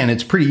 like, man,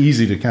 it's pretty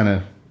easy to kind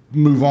of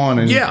move on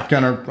and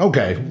kind of,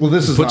 okay, well,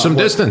 this is put some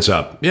distance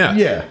up. Yeah.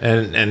 Yeah.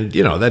 And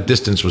that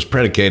distance was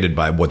predicated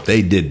by what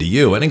they did to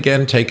you. And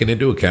again, taking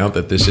into account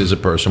that this is a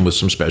person with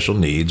some special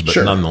needs, but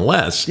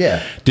nonetheless.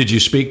 Yeah. Did you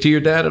speak to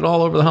your dad at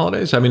all over the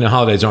holidays? I mean, the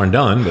holidays aren't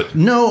done, but.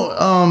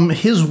 No,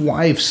 his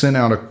wife sent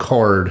out a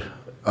card.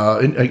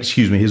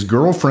 His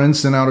girlfriend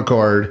sent out a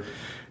card.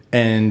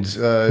 And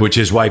which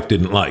his wife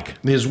didn't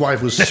like. His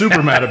wife was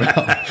super mad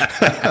about.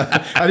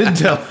 I didn't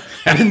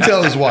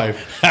tell his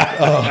wife.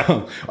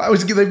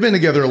 They've been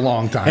together a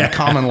long time,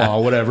 common law,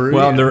 whatever.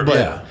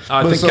 Well,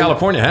 I think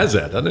California has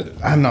that, doesn't it?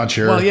 I'm not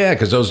sure. Well, yeah,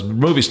 because those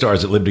movie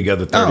stars that lived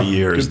together 30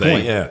 years,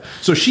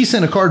 So she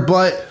sent a card,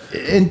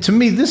 and to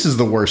me, this is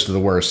the worst of the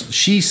worst.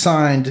 She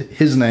signed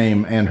his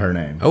name and her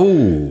name.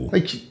 Oh,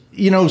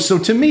 so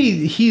to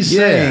me, he's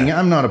saying,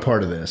 I'm not a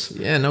part of this.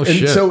 Yeah, no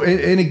shit. So,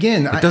 and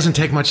again, it doesn't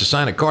take much to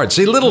sign a card.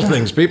 See, little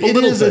things, people,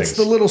 things. It's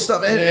the little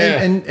stuff.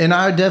 And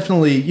I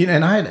definitely,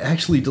 and I had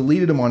actually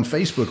deleted him on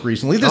Facebook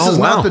recently. This is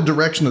not the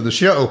direction of the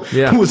show.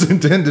 It was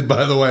intended,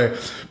 by the way.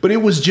 But it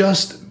was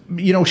just,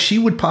 she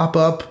would pop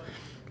up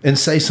and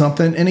say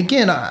something. And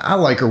again, I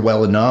like her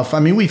well enough. I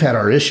mean, we've had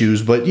our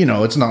issues, but,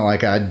 it's not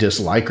like I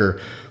dislike her.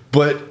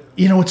 But,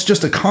 it's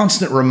just a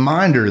constant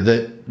reminder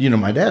that,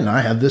 my dad and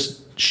I have this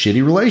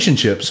shitty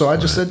relationship. So I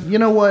just said, you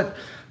know what?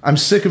 I'm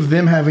sick of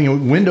them having a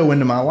window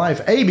into my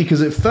life. Because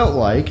it felt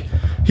like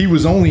he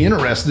was only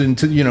interested in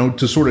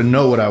to sort of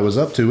know what I was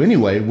up to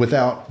anyway,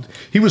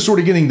 he was sort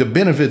of getting the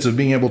benefits of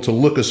being able to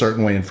look a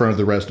certain way in front of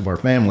the rest of our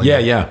family.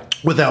 Yeah.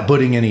 Without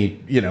putting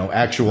any,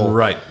 actual.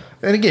 Right.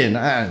 And again,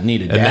 I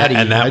needed daddy.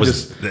 And that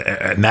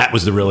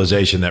was the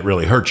realization that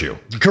really hurt you.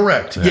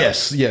 Correct. Yeah.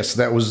 Yes.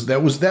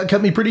 That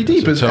cut me pretty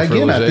deep.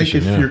 Again, I think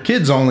if your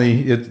kids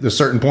only at a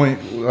certain point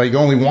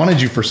only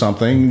wanted you for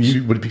something,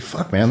 you would be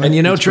fuck, man. And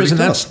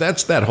TRIZDON,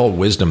 that's that whole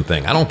wisdom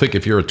thing. I don't think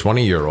if you're a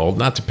 20-year-old,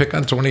 not to pick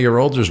on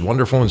 20-year-olds, there's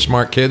wonderful and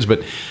smart kids,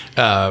 but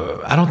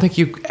I don't think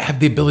you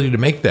have the ability to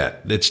make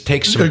that. It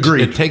takes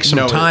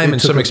some time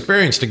and some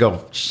experience to go,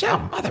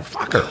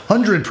 motherfucker.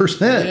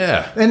 100%.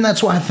 Yeah. And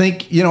that's why I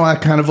think I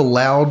kind of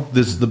allowed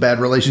the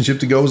bad relationship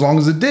to go as long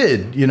as it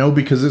did,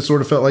 because it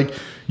sort of felt like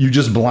you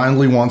just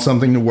blindly want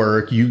something to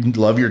work. You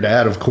love your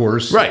dad, of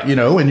course, right?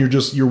 And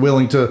you're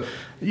willing to,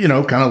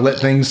 kind of let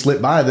things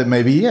slip by that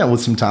maybe, with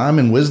some time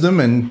and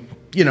wisdom and,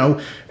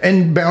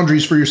 and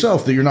boundaries for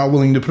yourself that you're not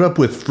willing to put up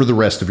with for the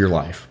rest of your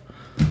life.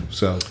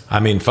 So, I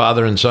mean,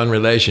 father and son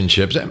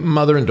relationships,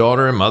 mother and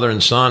daughter, and mother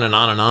and son, and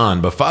on and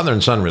on. But father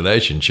and son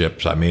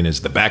relationships, I mean,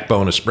 is the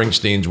backbone of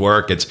Springsteen's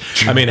work.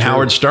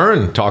 Howard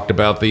Stern talked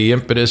about the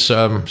impetus.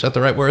 Is that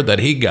the right word that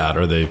he got,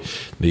 or the?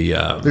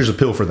 There's a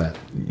pill for that.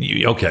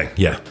 Okay,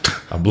 yeah,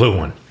 a blue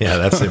one. Yeah,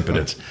 that's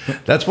impetus.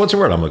 That's what's the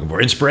word I'm looking for?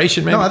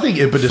 Inspiration, maybe. No, I think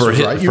impetus for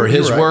is right. For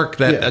his work.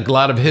 That a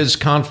lot of his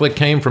conflict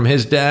came from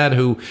his dad,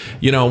 who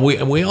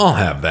we all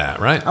have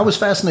that, right? I was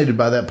fascinated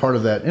by that part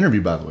of that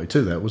interview, by the way,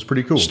 too. That was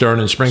pretty cool. Stern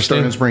and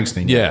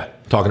Springsteen. Yeah.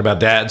 Talking about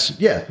dads.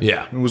 Yeah.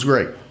 It was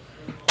great.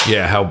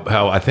 Yeah.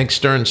 How I think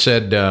Stern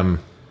said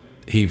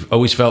he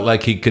always felt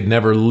like he could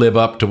never live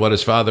up to what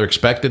his father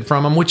expected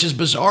from him, which is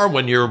bizarre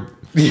when you're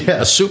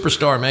a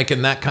superstar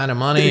making that kind of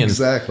money.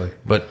 Exactly.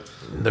 But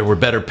there were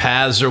better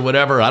paths or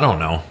whatever. I don't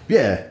know.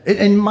 Yeah.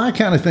 And my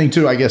kind of thing,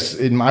 too, I guess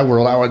in my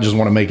world, I would just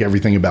want to make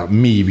everything about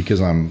me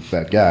because I'm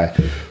that guy.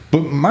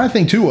 But my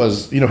thing, too,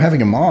 was,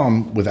 having a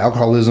mom with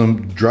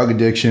alcoholism, drug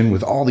addiction,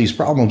 with all these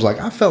problems,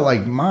 I felt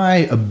like my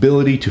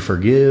ability to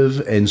forgive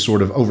and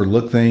sort of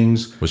overlook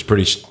things was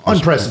pretty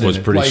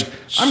unprecedented.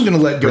 I'm going to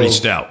let go pretty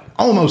stout.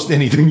 Almost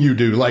anything you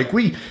do.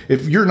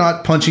 If you're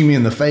not punching me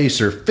in the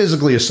face or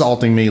physically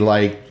assaulting me,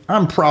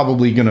 I'm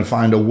probably going to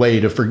find a way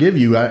to forgive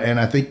you. And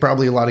I think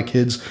probably a lot of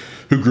kids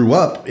who grew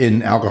up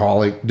in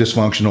alcoholic,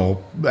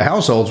 dysfunctional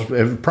households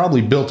have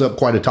probably built up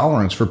quite a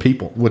tolerance for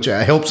people, which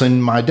helps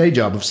in my day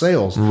job of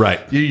sales.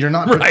 Right. You're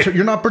not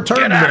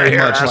perturbed very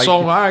much.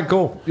 All right,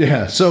 cool.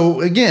 Yeah.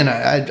 So again,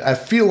 I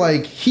feel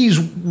like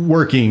he's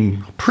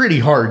working pretty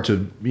hard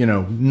to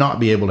not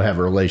be able to have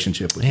a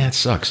relationship with you. Yeah, it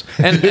sucks.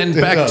 And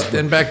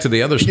back to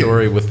the other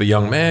story with the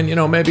young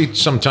man. Maybe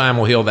sometime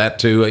we'll heal that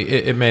too.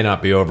 It may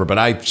not be over, but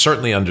I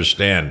certainly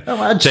understand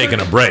taking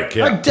a break.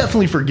 Yeah. I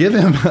definitely forgive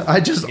him. I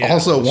just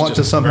also want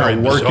to somehow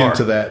work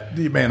into that.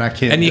 Man, I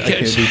can't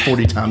do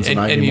 40 times a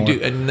night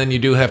anymore. And then you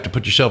do have to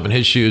put yourself in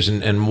his shoes.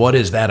 And what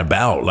is that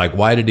about?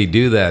 Why did he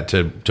do that?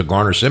 To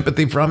garner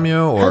sympathy from you?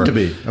 Or had to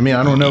be. I mean,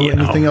 I don't know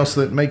anything else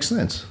that makes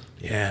sense.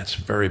 Yeah, it's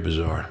very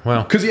bizarre.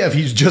 Well, because if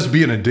he's just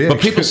being a dick.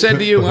 But people said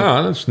to you,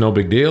 "Oh, that's no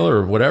big deal,"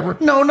 or whatever.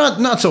 No,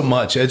 not so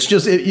much. It's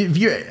just if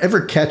you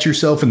ever catch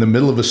yourself in the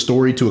middle of a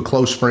story to a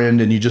close friend,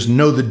 and you just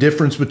know the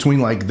difference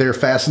between they're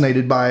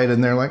fascinated by it,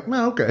 and they're like,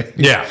 "Well, okay."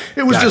 Yeah,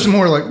 it was just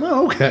more like,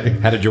 "Well, okay."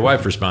 How did your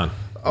wife respond?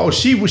 Oh,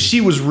 she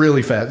was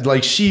really fast.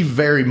 Like, she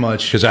very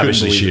much, because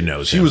obviously she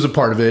knows she him. was a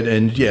part of it,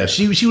 and yeah,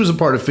 she was a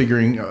part of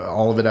figuring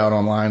all of it out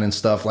online and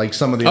stuff. Like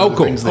some of the other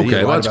cool. things that he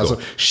had lied about. Cool.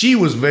 So she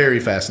was very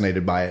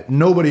fascinated by it.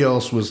 Nobody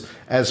else was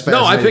as fascinated.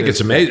 No, I think it's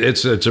amazing.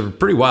 It's a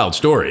pretty wild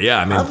story. Yeah,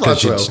 I mean,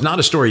 because so. it's not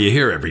a story you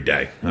hear every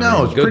day.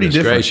 It's pretty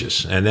different.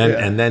 Gracious, and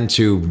then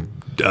to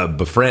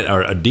befriend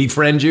or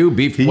defriend you.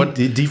 He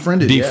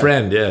defriended.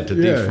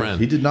 Defriend.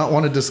 He did not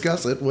want to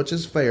discuss it, which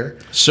is fair.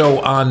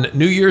 So on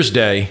New Year's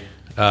Day.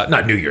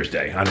 Not New Year's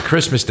Day. On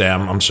Christmas Day,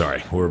 I'm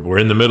sorry. We're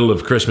in the middle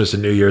of Christmas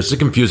and New Year's. It's a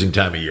confusing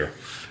time of year.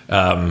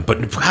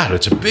 But, wow,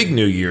 it's a big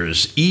New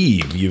Year's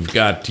Eve. You've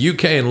got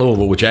UK and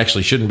Louisville, which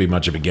actually shouldn't be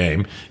much of a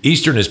game.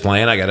 Eastern is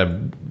playing. I got to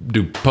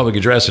do public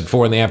address at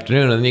 4 in the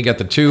afternoon. And then you got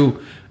the 2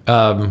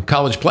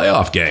 college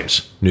playoff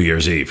games New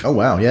Year's Eve. Oh,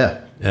 wow, yeah.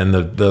 And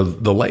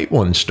the late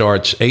one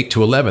starts 8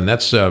 to 11.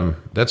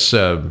 That's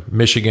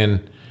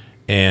Michigan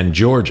and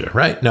Georgia,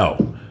 right?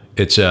 No,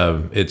 it's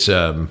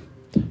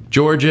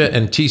Georgia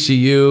and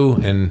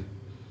TCU and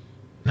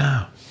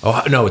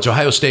it's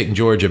Ohio State and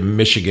Georgia,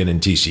 Michigan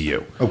and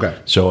TCU. Okay.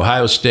 So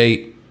Ohio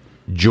State,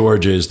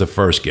 Georgia is the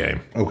first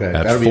game. Okay,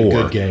 at that'll 4, be a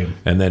good game.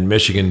 And then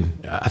Michigan,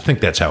 I think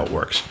that's how it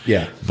works.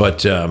 Yeah.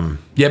 But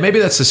maybe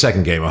that's the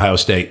second game, Ohio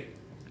State,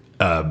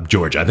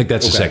 Georgia. I think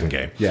that's the second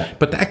game. Yeah.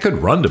 But that could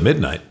run to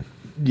midnight.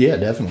 Yeah,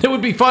 definitely. It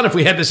would be fun if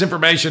we had this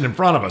information in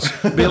front of us.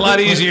 It'd be a lot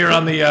easier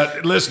on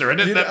the listener. And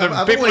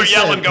people are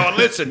yelling, going,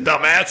 "Listen,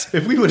 dumbass!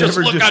 If we would just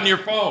ever look on your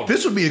phone."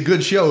 This would be a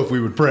good show if we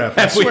would prep.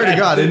 I swear to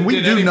God, and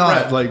we do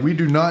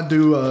not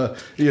do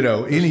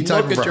any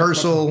type of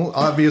rehearsal.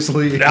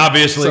 Obviously.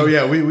 So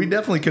yeah, we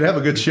definitely could have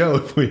a good show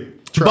if we.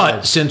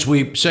 But since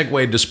we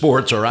segued to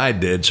sports, or I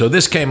did, so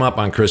this came up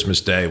on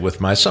Christmas Day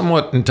with my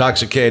somewhat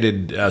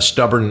intoxicated,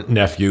 stubborn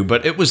nephew,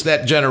 but it was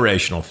that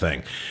generational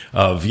thing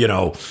of,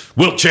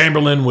 Wilt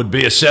Chamberlain would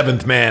be a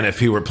 7th man if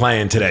he were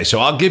playing today.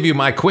 So I'll give you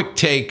my quick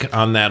take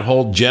on that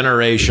whole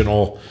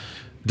generational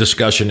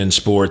discussion in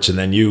sports, and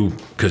then you,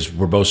 because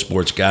we're both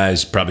sports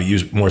guys, probably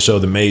you more so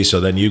than me,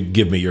 so then you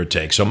give me your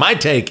take. So my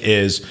take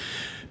is,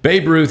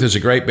 Babe Ruth is a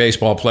great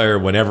baseball player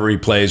whenever he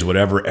plays,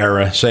 whatever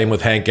era. Same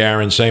with Hank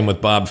Aaron, same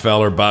with Bob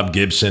Feller, Bob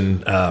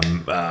Gibson.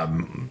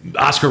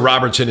 Oscar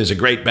Robertson is a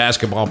great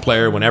basketball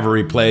player whenever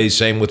he plays.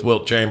 Same with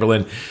Wilt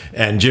Chamberlain.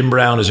 And Jim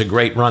Brown is a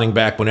great running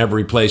back whenever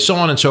he plays. So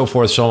on and so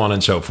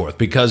forth.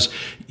 Because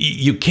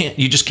you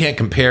just can't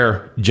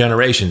compare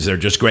generations. They're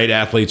just great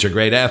athletes or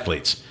great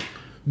athletes.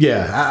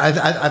 Yeah,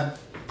 I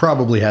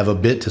probably have a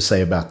bit to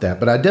say about that,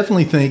 but I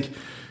definitely think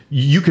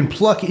you can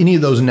pluck any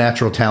of those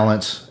natural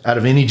talents out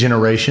of any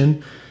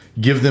generation,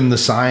 give them the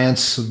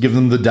science, give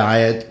them the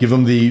diet, give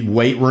them the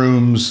weight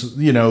rooms,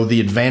 the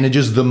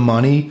advantages, the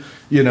money,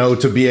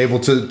 to be able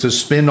to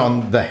spend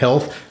on the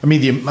health. I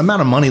mean, the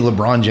amount of money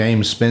LeBron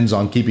James spends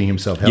on keeping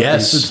himself healthy,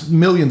 it's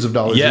millions of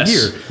dollars a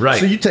year. Right.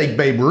 So you take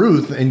Babe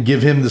Ruth and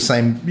give him the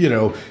same,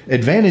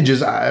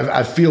 advantages.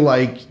 I feel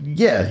like,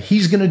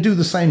 he's going to do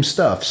the same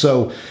stuff.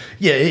 So,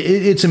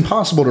 it's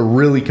impossible to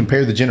really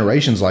compare the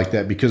generations like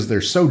that because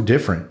they're so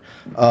different.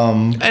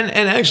 And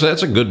actually,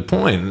 that's a good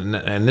point.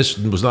 And this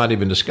was not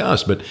even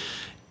discussed, but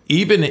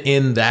even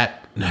in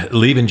that,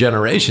 leaving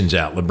generations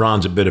out,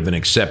 LeBron's a bit of an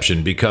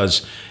exception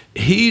because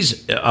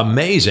he's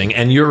amazing,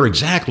 and you're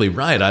exactly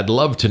right. I'd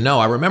love to know.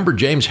 I remember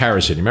James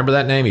Harrison. You remember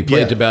that name? He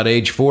played to about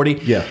age 40.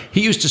 Yeah.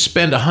 He used to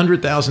spend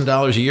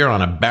 $100,000 a year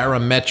on a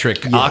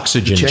barometric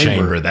oxygen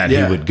chamber that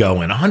he would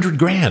go in.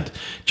 $100,000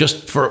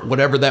 just for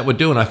whatever that would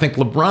do. And I think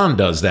LeBron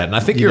does that. And I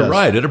think you're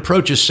right. It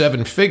approaches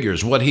 7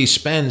 figures, what he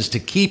spends to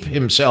keep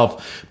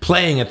himself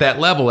playing at that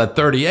level at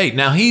 38.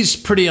 Now, he's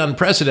pretty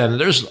unprecedented.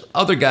 There's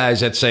other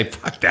guys that say,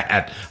 fuck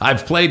that.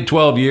 I've played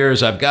 12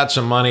 years. I've got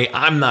some money.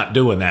 I'm not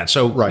doing that.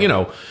 So,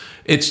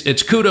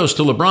 it's kudos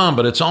to LeBron,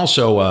 but it's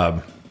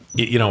also,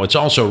 it's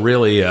also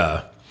really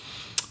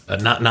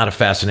not a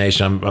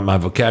fascination. My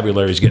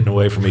vocabulary is getting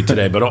away from me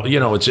today, but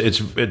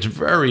it's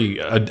very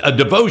a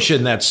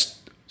devotion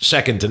that's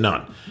second to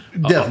none.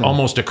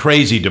 Almost a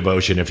crazy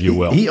devotion, if you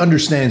will. He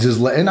understands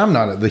and I'm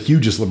not the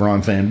hugest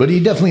LeBron fan, but he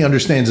definitely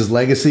understands his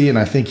legacy, and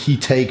I think he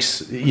takes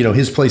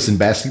his place in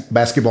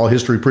basketball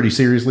history pretty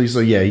seriously.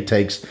 So he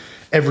takes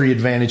every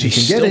advantage he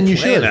can get, and you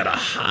should. At a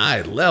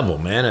high level,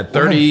 man, at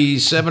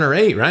 37 or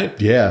 8, right?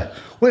 Yeah.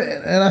 Well,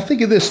 and I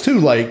think of this too,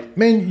 like,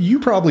 man, you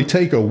probably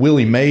take a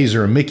Willie Mays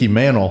or a Mickey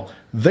Mantle,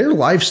 their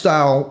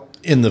lifestyle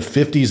in the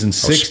 50s and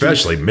 60s.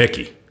 Especially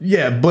Mickey.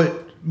 Yeah,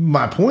 but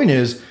my point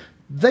is,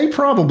 they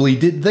probably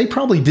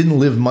didn't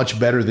live much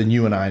better than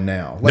you and I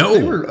now. Like, no,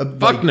 they were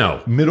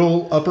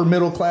upper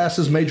middle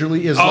classes, major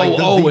league is like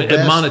the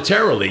best.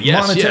 Monetarily,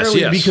 yes,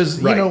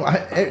 because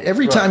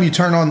every time you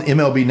turn on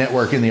MLB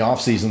Network in the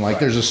offseason,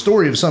 there's a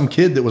story of some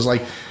kid that was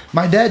like,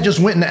 my dad just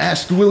went and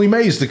asked Willie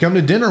Mays to come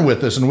to dinner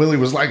with us, and Willie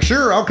was like,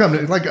 sure, I'll come.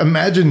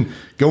 Imagine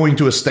going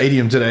to a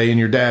stadium today and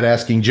your dad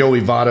asking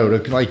Joey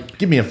Votto to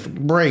give me a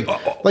break.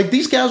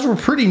 These guys were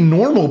pretty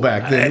normal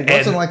back then. It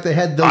wasn't like they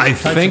had those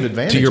types of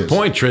advantages. To your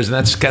point, Triz, and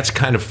that's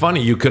kind of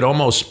funny. You could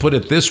almost put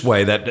it this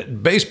way,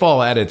 that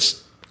baseball at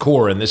its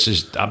core, and this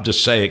is, I'll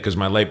just say it because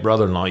my late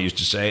brother-in-law used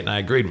to say it, and I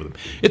agreed with him.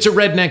 It's a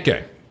redneck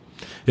game.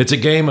 It's a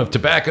game of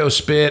tobacco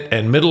spit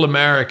and middle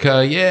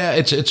America. Yeah,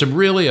 it's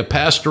really a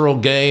pastoral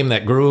game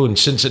that grew in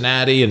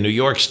Cincinnati and New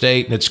York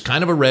State, and it's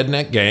kind of a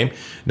redneck game.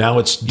 Now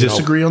it's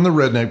disagree on the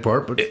redneck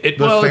part, but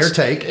fair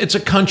take. It's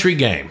a country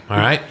game, all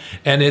right,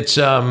 and it's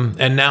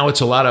and now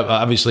it's a lot of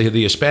obviously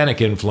the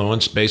Hispanic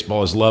influence.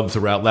 Baseball is loved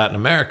throughout Latin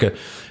America.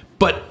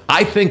 But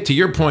I think, to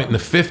your point, in the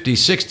 50s,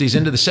 60s,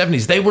 into the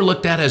 70s, they were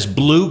looked at as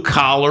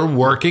blue-collar,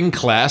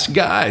 working-class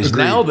guys.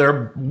 Agreed. Now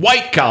they're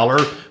white-collar,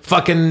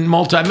 fucking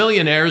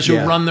multimillionaires who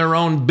run their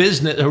own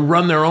business, who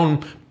run their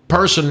own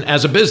person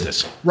as a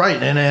business.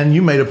 Right, and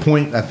you made a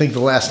point, I think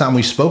the last time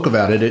we spoke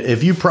about it,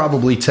 if you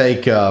probably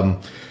take,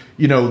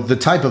 the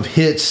type of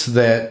hits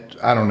that,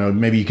 I don't know,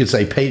 maybe you could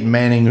say Peyton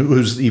Manning,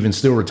 who's even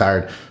still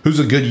retired, who's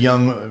a good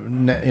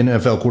young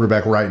NFL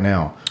quarterback right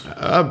now?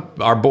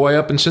 Our boy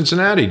up in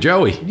Cincinnati,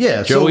 Joey.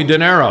 Yeah. Joey De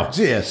Niro.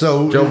 Yeah.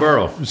 So Joe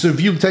Burrow. So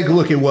if you take a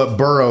look at what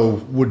Burrow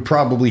would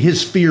probably,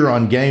 his fear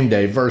on game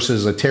day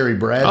versus a Terry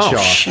Bradshaw. Oh,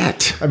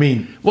 shit. I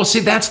mean. Well, see,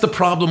 that's the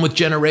problem with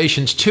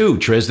generations too,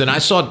 TRIZDON. I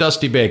saw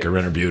Dusty Baker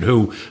interviewed,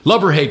 who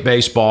love or hate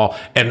baseball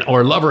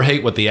or love or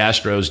hate what the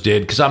Astros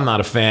did, because I'm not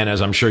a fan,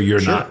 as I'm sure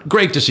you're not.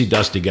 Great to see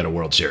Dusty get a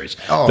World Series.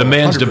 Oh, the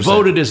man's 100%.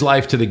 Devoted his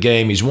life to the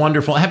game. He's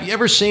wonderful. Have you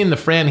ever seen the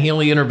Fran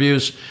Healy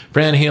interviews?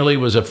 Fran Healy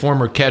was a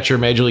former catcher,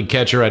 major league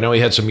catcher. I know he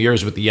had some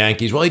years with the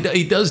Yankees. Well,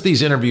 he does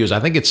these interviews.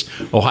 I think it's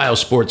Ohio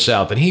Sports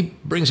South, and he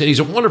brings it. He's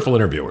a wonderful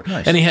interviewer.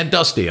 Nice. And he had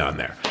Dusty on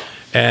there.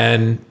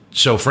 And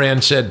so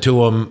Fran said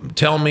to him,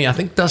 tell me, I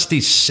think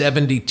Dusty's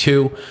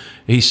 72.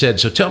 He said,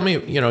 so tell me,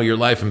 your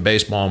life in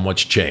baseball and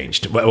what's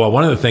changed. Well,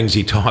 one of the things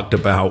he talked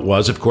about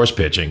was, of course,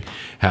 pitching.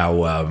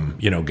 How,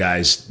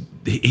 guys,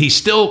 he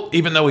still,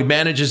 even though he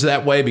manages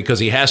that way because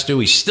he has to,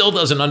 he still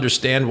doesn't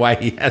understand why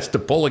he has to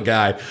pull a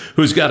guy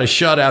who's got a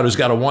shutout, who's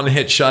got a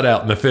one-hit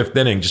shutout in the fifth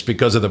inning just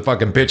because of the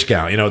fucking pitch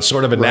count. It's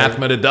sort of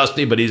anathema to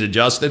Dusty, but he's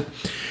adjusted.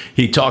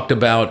 He talked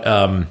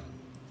about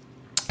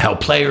how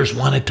players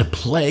wanted to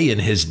play in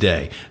his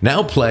day.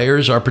 Now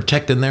players are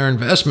protecting their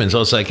investments. I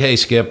was like, hey,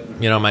 Skip,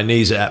 my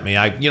knee's at me.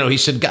 He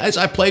said, guys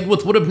I played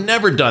with would have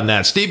never done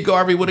that. Steve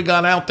Garvey would have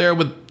gone out there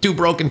with 2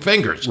 broken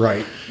fingers.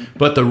 Right.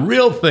 But the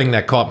real thing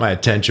that caught my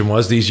attention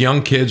was these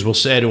young kids will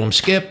say to him,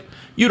 Skip,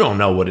 you don't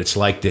know what it's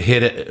like to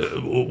hit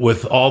it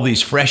with all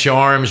these fresh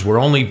arms. We're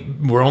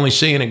only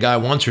seeing a guy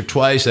once or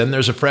twice. Then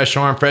there's a fresh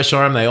arm.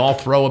 They all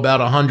throw about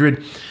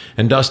 100.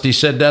 And Dusty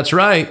said, that's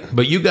right,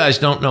 but you guys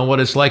don't know what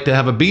it's like to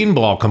have a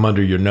beanball come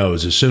under your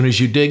nose as soon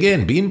as you dig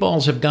in.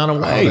 Beanballs have gone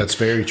away. Oh, that's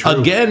very true.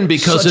 Again,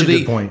 because Such of a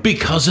good point.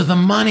 because of the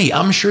money.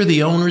 I'm sure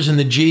the owners and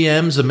the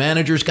GMs, the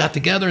managers got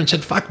together and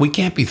said, fuck, we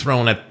can't be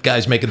throwing at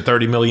guys making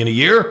 $30 million a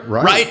year.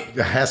 Right?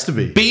 It has to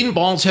be.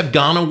 Beanballs have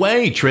gone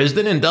away,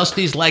 TRIZDON, and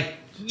Dusty's like,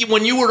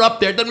 when you were up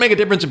there, it doesn't make a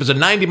difference if it's a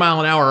 90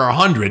 mile an hour or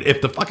 100.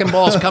 If the fucking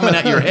ball's coming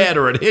at your head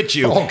or it hits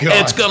you,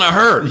 it's going to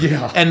hurt.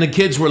 Yeah. And the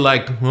kids were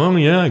like, well,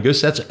 yeah, I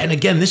guess that's... And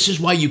again, this is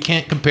why you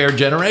can't compare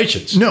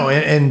generations. No,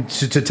 and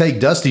to take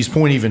Dusty's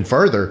point even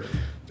further,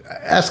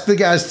 ask the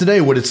guys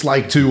today what it's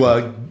like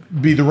to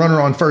be the runner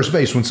on first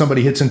base when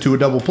somebody hits into a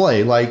double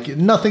play. Like,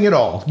 nothing at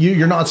all.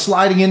 You're not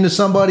sliding into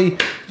somebody.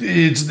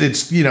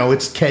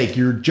 It's cake.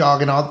 You're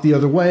jogging out the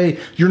other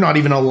way. You're not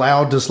even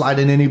allowed to slide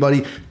in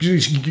anybody. You're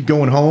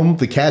going home,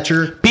 the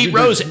catcher. Pete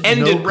Rose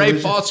ended Ray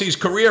Fosse's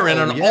career in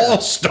an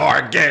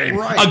all-star game.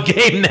 Right. A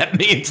game that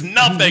means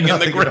nothing in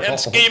the grand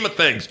scheme of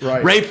things.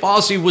 Right. Ray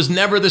Fosse was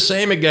never the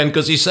same again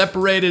because he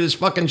separated his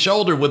fucking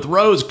shoulder with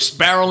Rose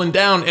barreling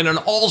down in an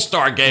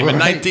all-star game in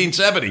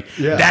 1970.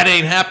 Yeah. That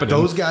ain't happening.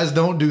 Those guys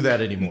don't do that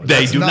anymore.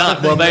 They do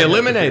not. Well, they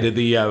eliminated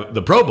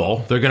the Pro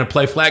Bowl. They're going to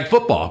play flag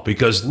football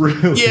because,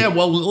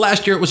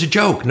 last year it was a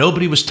joke.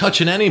 Nobody was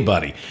touching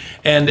anybody.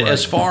 And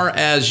as far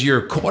as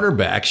your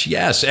quarterbacks,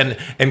 yes. And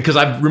because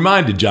I've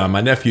reminded John,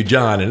 my nephew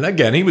John, and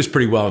again, he was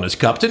pretty well in his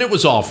cups, and it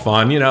was all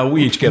fun.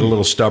 We each get a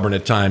little stubborn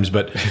at times.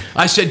 But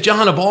I said,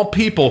 John, of all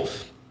people,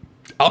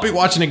 I'll be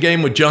watching a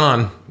game with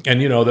John,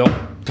 and,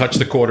 they'll touch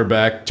the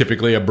quarterback,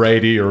 typically a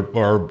Brady or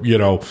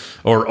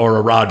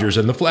a Rodgers,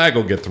 and the flag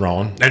will get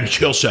thrown. And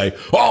she'll say,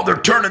 oh,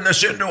 they're turning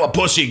this into a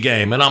pussy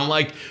game. And I'm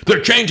like, they're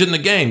changing the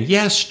game.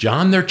 Yes,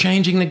 John, they're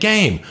changing the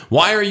game.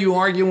 Why are you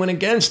arguing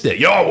against it?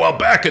 Well,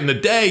 back in the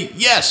day.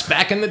 Yes,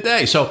 back in the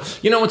day. So,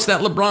 it's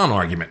that LeBron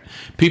argument.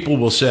 People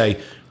will say,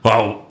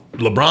 well,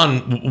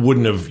 LeBron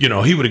wouldn't have,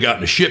 he would have gotten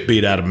the shit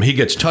beat out of him. He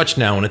gets touched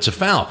now and it's a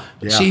foul.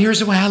 Yeah. See, here's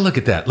the way I look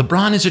at that.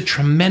 LeBron is a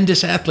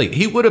tremendous athlete.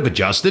 He would have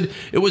adjusted.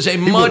 It was a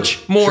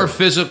much more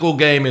physical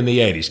game in the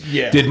 80s.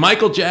 Yeah. Did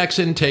Michael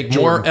Jackson take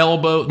more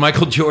elbows?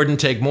 Michael Jordan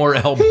take more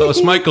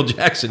elbows? Michael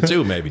Jackson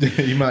too, maybe.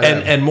 He might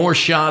and more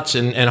shots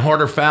and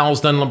harder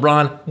fouls than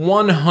LeBron?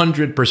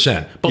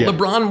 100%. But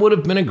LeBron would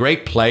have been a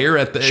great player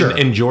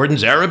in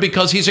Jordan's era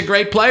because he's a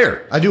great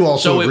player. I do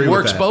also agree with that. So it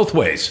works both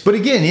ways. But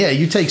again,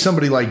 you take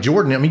somebody like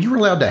Jordan. I mean, you were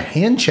allowed to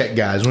hand check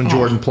guys when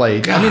Jordan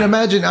played. God. I mean,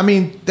 imagine. I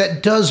mean,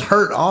 that does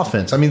hurt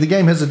offense. I mean, the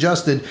game has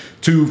adjusted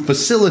to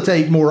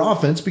facilitate more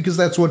offense because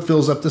that's what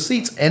fills up the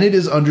seats, and it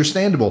is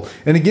understandable.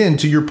 And again,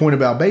 to your point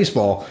about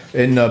baseball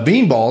and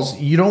beanballs,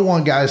 you don't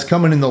want guys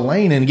coming in the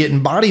lane and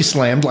getting body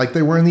slammed like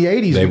they were in the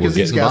 80s because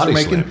these guys are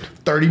making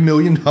 $30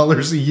 million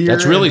a year.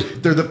 That's really,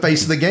 they're the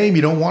face of the game.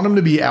 You don't want them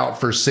to be out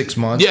for 6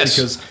 months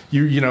because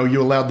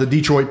you allowed the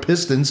Detroit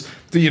Pistons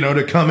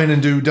to come in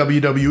and do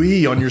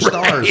WWE on your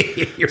stars.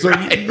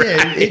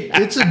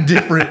 It's a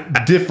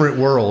different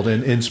world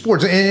in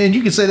sports, and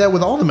you can say that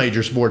with all the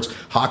major sports.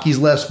 Hockey's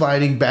less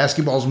fighting,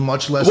 basketball's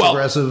much less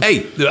aggressive.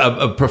 Hey,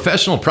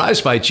 professional prize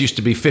fights used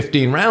to be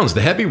 15 rounds.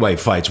 The heavyweight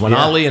fights when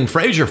Ali and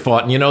Frazier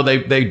fought, and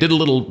they did a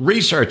little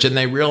research and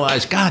they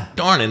realized, God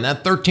darn, in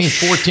that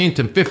 13th, 14th,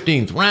 and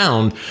 15th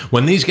round,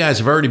 when these guys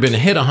have already been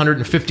hit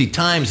 150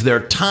 times,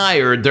 they're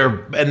tired,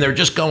 they're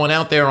just going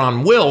out there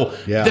on will.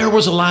 Yeah. There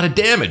was a lot of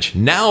damage.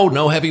 Now,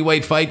 no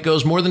heavyweight fight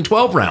goes more than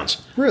 12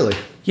 rounds. Really?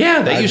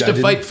 Yeah, they used to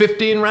fight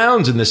 15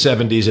 rounds in the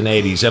 70s and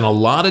 80s, and a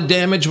lot of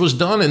damage was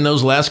done in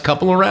those last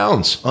couple of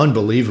rounds.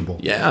 Unbelievable.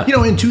 Yeah.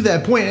 And to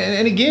that point,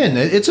 and again,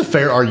 it's a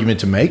fair argument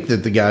to make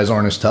that the guys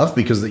aren't as tough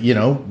because,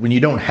 when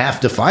you don't have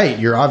to fight,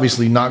 you're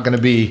obviously not going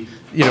to be,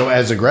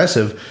 as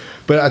aggressive.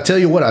 But I tell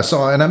you what I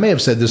saw, and I may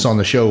have said this on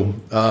the show,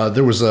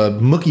 there was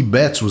Mookie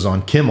Betts was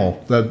on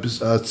Kimmel,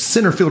 the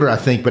center fielder, I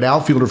think, but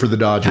outfielder for the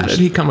Dodgers. How did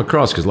he come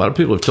across? Because a lot of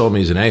people have told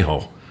me he's an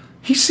a-hole.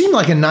 He seemed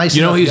like a nice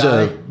enough he's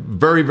guy. A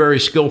very, very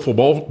skillful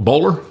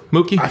bowler,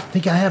 Mookie. I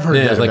think I have heard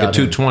that. Yeah, he's like a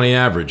 220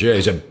 average. Yeah,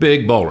 he's a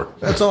big bowler.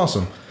 That's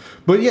awesome.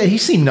 But yeah, he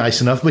seemed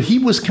nice enough. But he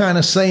was kind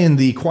of saying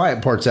the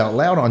quiet parts out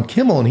loud on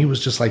Kimmel, and he was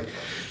just like,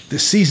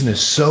 this season is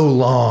so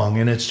long,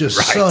 and it's just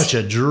such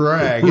a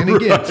drag. And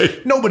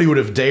again, nobody would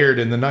have dared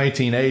in the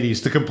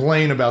 1980s to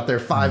complain about their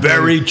 $5 million.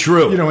 Very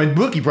true. And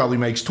Bookie probably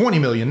makes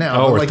 $20 million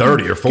now. Or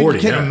 30 or 40.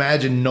 You can't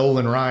imagine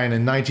Nolan Ryan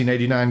in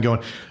 1989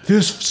 going,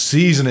 this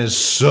season is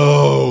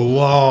so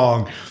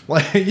long.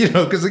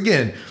 Because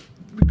again,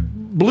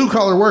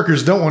 blue-collar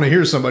workers don't want to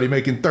hear somebody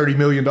making $30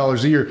 million a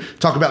year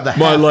talk about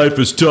my life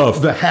is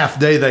tough. The half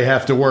day they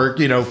have to work,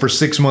 for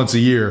 6 months a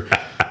year.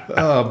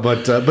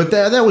 But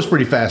that was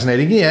pretty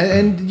fascinating. Yeah,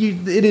 and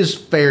it is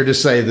fair to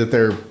say that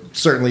they're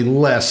certainly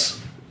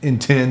less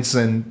intense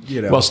and,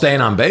 Well, staying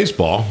on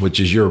baseball,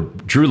 which is your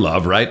true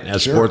love, right,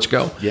 as sports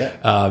go. Yeah.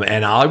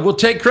 And I will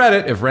take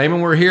credit. If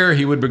Raymond were here,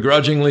 he would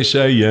begrudgingly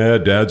say, yeah,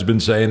 Dad's been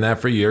saying that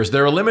for years.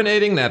 They're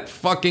eliminating that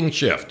fucking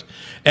shift.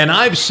 And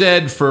I've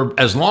said for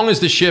as long as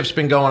the shift's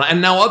been going on,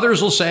 and now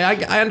others will say,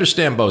 I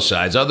understand both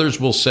sides. Others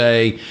will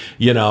say,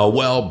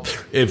 well,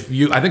 I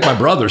think my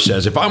brother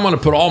says, if I want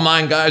to put all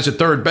 9 guys at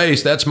third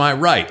base, that's my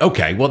right.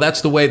 Okay, well,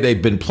 that's the way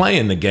they've been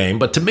playing the game.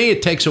 But to me,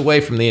 it takes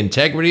away from the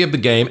integrity of the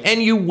game,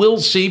 and you will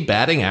see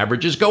batting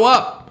averages go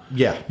up.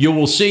 Yeah. You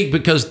will see,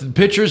 because the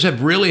pitchers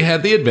have really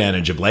had the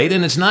advantage of late,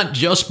 and it's not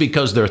just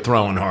because they're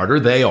throwing harder.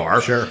 They are.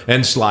 Sure.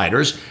 And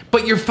sliders.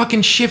 But you're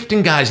fucking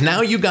shifting guys.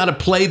 Now you got to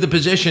play the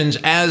positions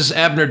as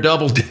Abner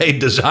Doubleday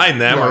designed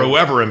them, or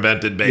whoever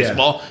invented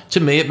baseball. Yeah. To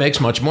me, it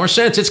makes much more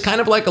sense. It's kind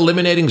of like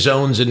eliminating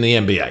zones in the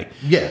NBA.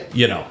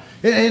 Yeah.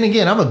 And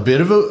again, I'm a bit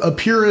of a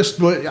purist,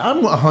 but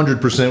I'm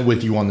 100%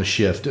 with you on the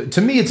shift.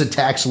 To me, it's a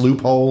tax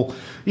loophole.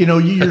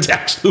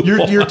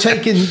 You're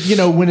taking,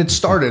 when it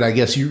started, I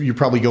guess you're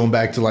probably going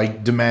back to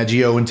like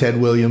DiMaggio and Ted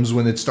Williams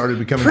when it started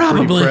becoming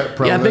probably.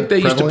 Prevalent. Yeah, I think they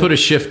used to put a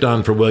shift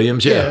on for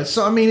Williams. Yeah.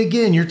 So, I mean,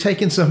 again, you're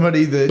taking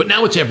somebody that. But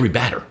now it's every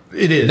batter.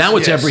 It is. Now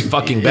it's every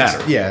fucking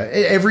batter.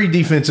 Every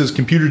defense is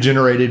computer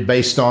generated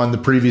based on the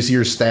previous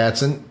year's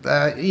stats. And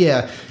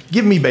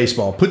give me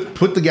baseball.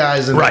 Put the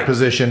guys in that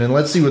position and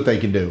let's see what they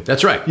can do.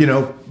 That's right.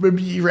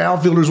 Your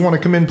outfielders want to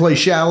come in and play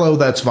shallow,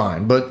 that's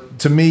fine. But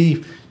to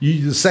me,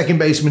 the second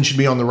baseman should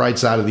be on the right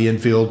side of the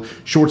infield.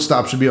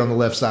 Shortstop should be on the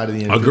left side of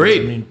the infield.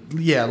 Agreed. I mean,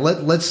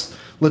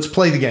 let's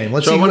play the game.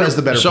 Let's see who has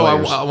the better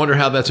players. I wonder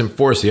how that's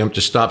enforced. The ump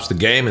just stops the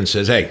game and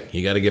says, hey,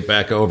 you got to get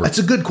back over. That's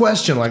a good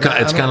question.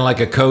 It's kind of like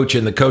a coach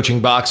in the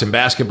coaching box in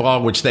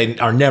basketball, which they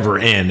are never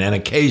in. And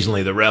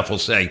occasionally the ref will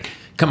say,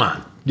 come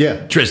on.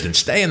 Yeah. TRIZDON,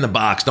 stay in the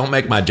box. Don't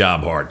make my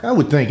job hard. I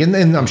would think. And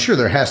then I'm sure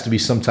there has to be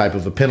some type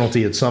of a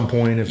penalty at some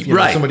point if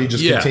somebody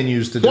just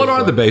continues to do What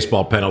are the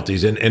baseball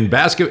penalties? In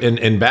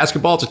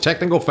basketball, it's a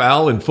technical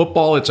foul. In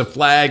football, it's a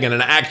flag and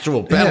an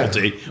actual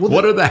penalty. Yeah.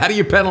 Well, how do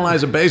you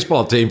penalize a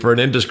baseball team for an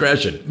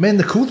indiscretion? Man,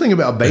 the cool thing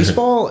about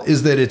baseball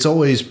is that it's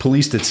always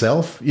policed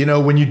itself.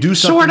 When you do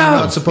something you're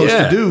not supposed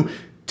to do,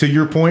 to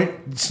your point,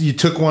 you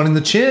took one in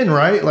the chin,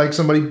 right? Like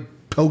somebody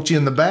poked you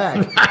in the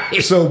back.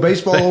 Right. So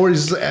baseball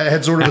always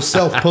had sort of a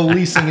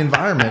self-policing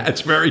environment. That's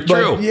very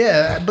true.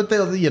 But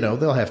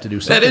they'll have to do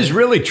something. That is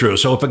really true.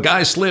 So if a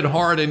guy slid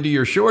hard into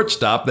your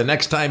shortstop, the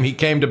next time he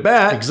came to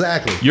bat,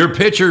 exactly, your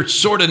pitcher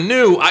sort of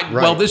knew.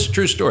 Well, this is a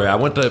true story. I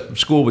went to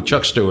school with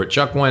Chuck Stewart.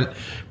 Chuck went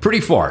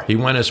pretty far. He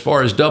went as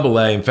far as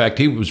Double-A. In fact,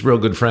 he was real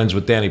good friends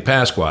with Danny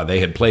Pasqua. They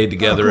had played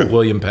together at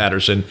William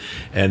Patterson,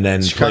 and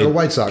then Chicago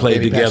White Sox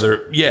played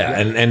together. Yeah,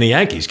 and the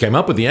Yankees came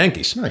up with the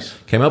Yankees. Nice.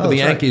 Came up with the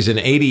Yankees in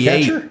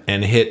 '88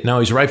 and hit. No,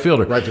 he's a right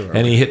fielder. Right fielder.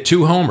 And he hit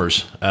 2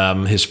 homers.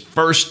 His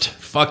first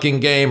fucking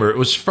game, or it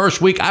was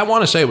first week. I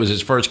want to say it was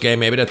his first game.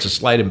 Maybe that's a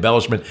slight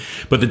embellishment.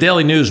 But the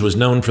Daily News was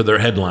known for their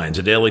headlines.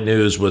 The Daily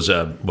News was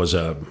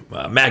a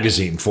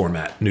magazine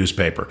format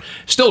newspaper,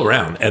 still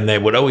around, and they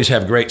would always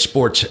have great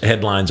sports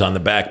headlines on the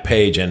back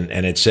page, and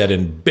it said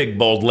in big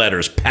bold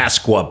letters,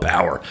 Pasqua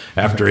Power,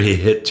 after he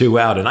hit 2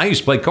 out. And I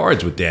used to play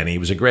cards with Danny. He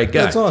was a great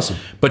guy. That's awesome.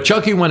 But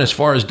Chucky went as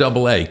far as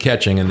AA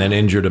catching and then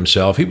injured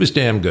himself. He was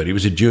damn good. He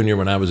was a junior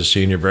when I was a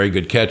senior, very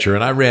good catcher.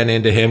 And I ran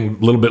into him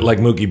a little bit like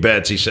Mookie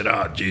Betts. He said,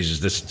 "Oh, Jesus,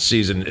 this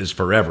season is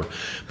forever."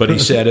 But he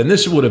said, and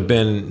this would have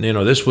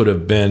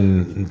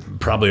been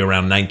probably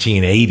around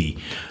 1980.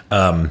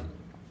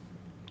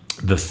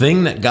 The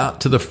thing that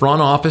got to the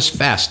front office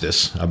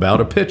fastest about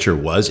a pitcher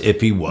was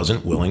if he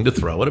wasn't willing to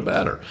throw at a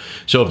batter.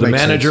 So if the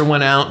manager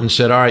went out and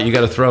said, "All right, you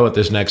got to throw at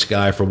this next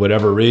guy for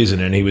whatever reason,"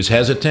 and he was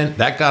hesitant,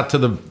 that got to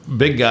the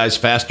big guys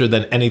faster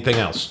than anything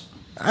else.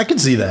 I can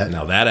see that.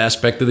 Now that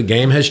aspect of the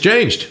game has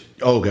changed.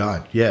 Oh,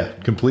 God. Yeah,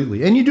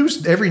 completely. And you do,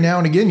 every now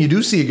and again, you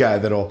do see a guy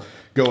that'll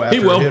go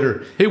after a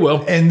hitter. He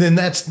will. And then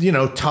that's,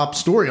 top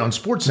story on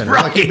SportsCenter.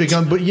 Right.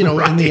 Like but,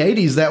 in the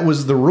 80s, that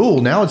was the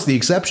rule. Now it's the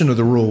exception of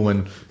the rule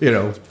when,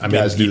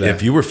 guys do that.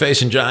 If you were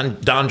facing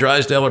Don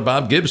Drysdale or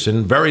Bob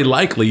Gibson, very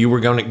likely you were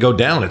going to go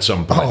down at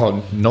some point.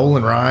 Oh,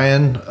 Nolan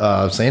Ryan,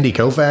 Sandy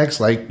Koufax.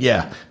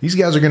 These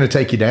guys are going to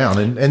take you down.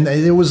 And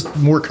it was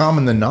more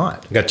common than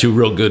not. Got two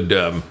real good,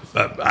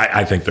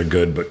 I think they're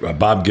good, but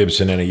Bob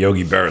Gibson and a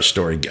Yogi Berra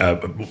story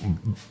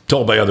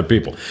told by other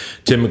people.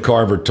 Tim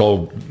McCarver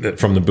told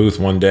from the booth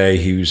one day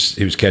he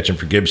was catching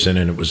for Gibson,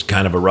 and it was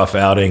kind of a rough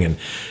outing, and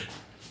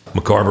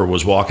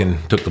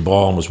McCarver took the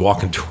ball and was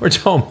walking towards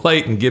home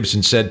plate, and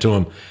Gibson said to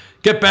him,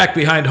 "Get back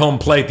behind home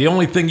plate. The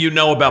only thing you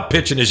know about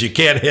pitching is you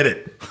can't hit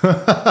it."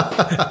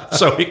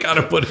 So he kind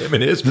of put him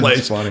in his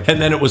place.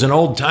 And then it was an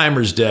old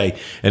timers day,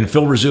 and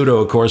Phil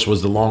Rizzuto, of course,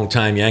 was the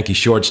longtime Yankee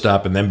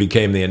shortstop, and then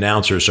became the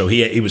announcer. So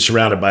he was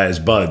surrounded by his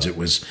buds. It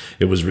was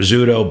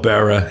Rizzuto,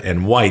 Berra,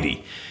 and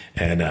Whitey,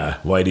 and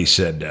Whitey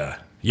said,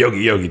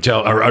 Yogi,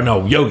 tell, or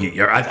no, Yogi.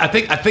 I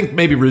think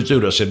maybe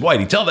Rizzuto said,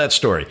 "Whitey, tell that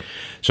story."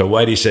 So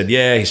Whitey said,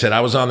 "Yeah." He said,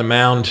 "I was on the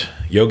mound,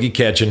 Yogi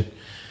catching,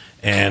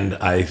 and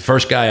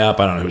first guy up,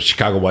 I don't know, it was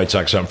Chicago White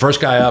Sox something.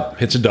 First guy up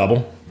hits a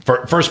double.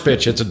 First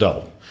pitch hits a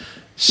double.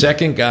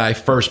 Second guy,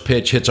 first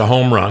pitch hits a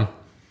home run.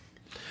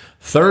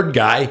 Third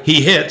guy,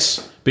 he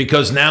hits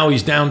because now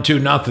he's down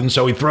 2-0,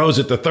 so he throws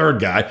at the third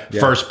guy. Yeah.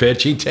 First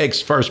pitch, he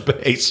takes first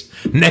base.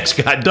 Next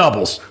guy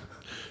doubles."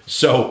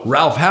 So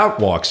Ralph Houck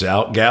walks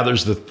out,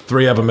 gathers the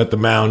three of them at the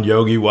mound,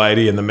 Yogi,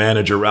 Whitey, and the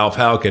manager, Ralph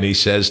Houck, and he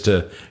says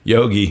to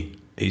Yogi,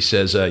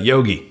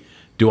 "Yogi,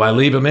 do I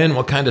leave him in?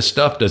 What kind of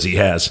stuff does he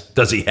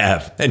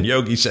have?" And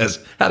Yogi says,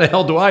 "How the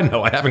hell do I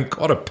know? I haven't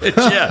caught a pitch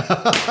yet."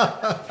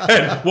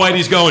 And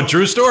Whitey's going,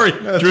 "True story."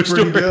 That's True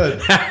pretty story.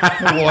 Good.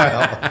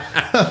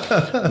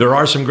 Wow. There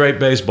are some great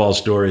baseball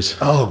stories.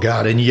 Oh,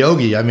 God. And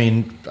Yogi,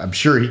 I'm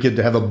sure he could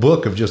have a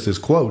book of just his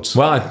quotes.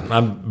 Well,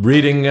 I'm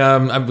reading.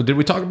 Did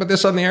we talk about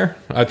this on the air?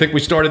 I think we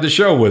started the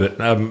show with it.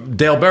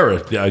 Dale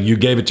Berra, you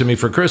gave it to me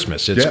for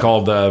Christmas. It's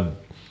called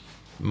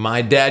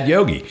My Dad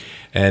Yogi.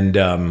 And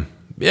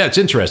yeah, it's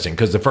interesting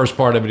because the first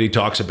part of it, he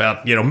talks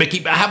about, Mickey.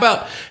 How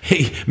about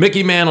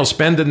Mickey Mantle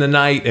spending the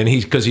night, and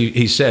because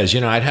he says,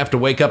 I'd have to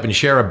wake up and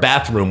share a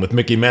bathroom with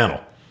Mickey Mantle.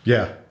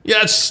 Yeah.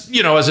 Yeah, it's,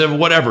 as a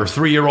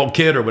 3-year-old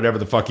kid or whatever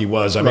the fuck he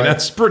was. I mean,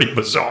 that's pretty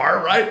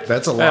bizarre, right?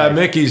 That's a lot.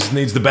 Mickey's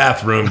needs the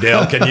bathroom,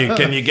 Dale. Can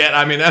you get,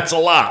 that's a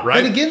lot,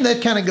 right? And again,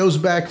 that kind of goes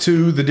back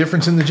to the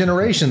difference in the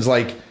generations.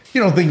 Like,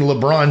 you don't think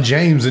LeBron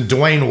James and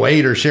Dwayne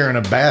Wade are sharing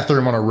a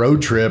bathroom on a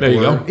road trip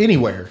or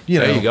anywhere.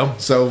 There you go.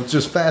 So it's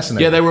just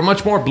fascinating. Yeah, they were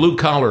much more blue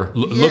collar,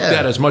 looked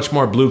at as much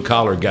more blue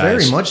collar guys.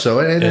 Very much so.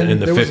 And in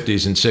the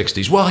 50s and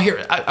 60s. Well,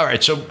 all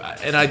right. So,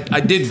 and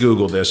I did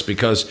Google this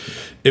because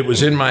it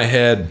was in my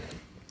head.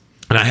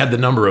 And I had the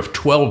number of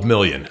 12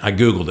 million. I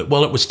Googled it.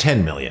 Well, it was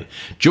 10 million.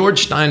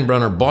 George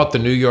Steinbrenner bought the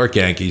New York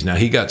Yankees. Now,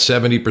 he got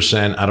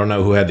 70%. I don't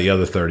know who had the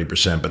other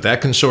 30%. But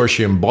that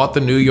consortium bought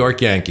the New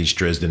York Yankees,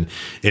 TRIZDON,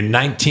 in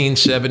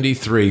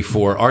 1973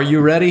 for, are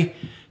you ready?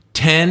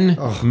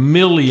 $10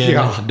 million.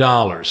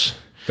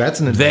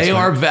 That's an investment. They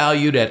are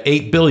valued at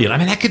 $8 billion.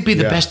 That could be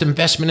the best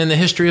investment in the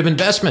history of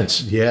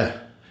investments. Yeah.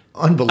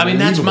 Unbelievable.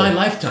 That's my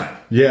lifetime.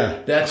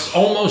 Yeah. That's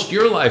almost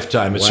your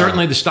lifetime. It's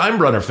certainly the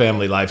Steinbrenner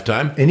family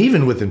lifetime. And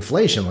even with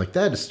inflation like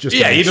that, it's just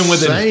even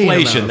with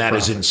inflation, that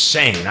is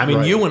insane.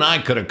 You and I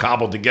could have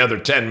cobbled together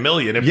 $10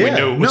 million if we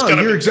knew it was going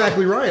to be. You're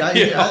exactly right.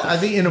 I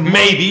think in a month,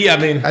 maybe. I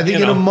think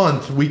in a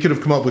month we could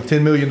have come up with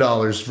 $10 million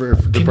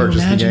to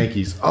purchase the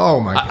Yankees. Oh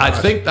my God!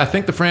 I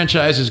think the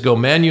franchises go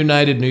Man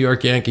United, New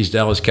York Yankees,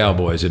 Dallas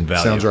Cowboys in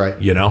value. Sounds right.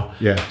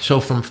 Yeah. So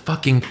from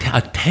fucking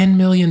a $10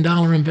 million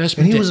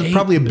investment, and he was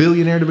probably a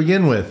billionaire to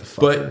begin with.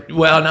 But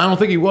I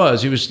don't think he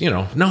was. He was, there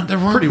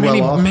weren't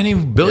many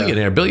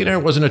billionaire. Yeah. Billionaire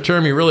wasn't a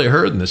term you really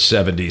heard in the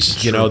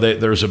 70s.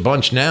 There's a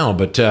bunch now,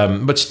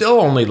 but still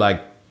only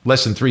like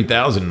less than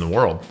 3,000 in the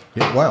world.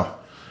 Yeah,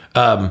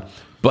 wow.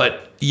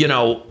 But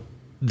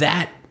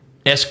that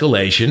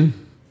escalation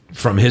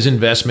from his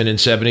investment in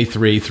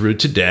 73 through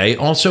today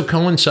also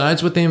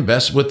coincides with the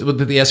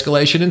with the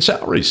escalation in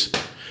salaries.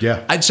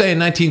 Yeah. I'd say in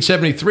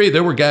 1973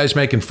 there were guys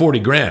making 40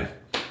 grand.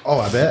 Oh,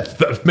 I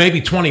bet.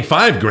 Maybe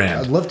 25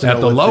 grand. I'd love to know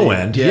at the low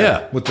end.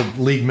 Yeah. What the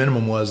league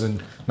minimum was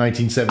in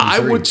 1973. I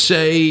would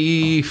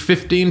say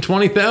 15,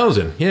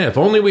 20,000. Yeah, if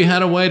only we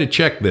had a way to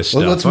check this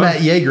stuff. Let's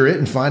Matt Yeager it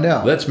and find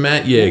out. Let's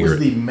Matt Yeager. What was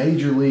the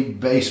Major League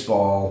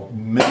Baseball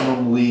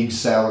minimum league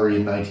salary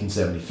in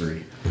 1973?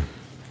 Is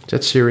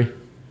that Siri?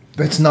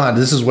 That's not.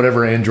 This is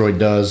whatever Android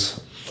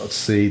does. Let's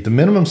see. The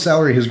minimum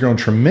salary has grown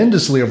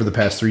tremendously over the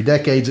past 3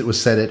 decades. It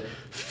was set at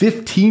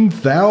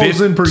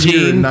 $15,000 per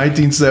year in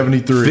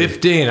 1973.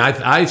 15. I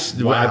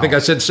think I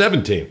said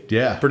 17.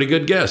 Yeah. Pretty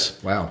good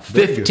guess. Wow.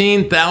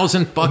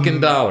 $15,000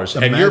 fucking dollars.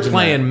 And you're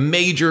playing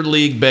Major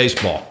League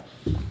Baseball.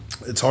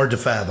 It's hard to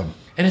fathom.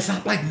 And it's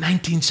not like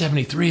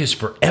 1973 is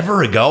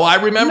forever ago. I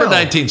remember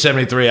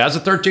 1973. I was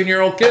a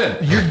 13-year-old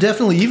kid. You're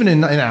definitely, even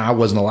in, and I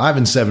wasn't alive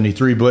in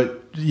 73,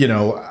 but,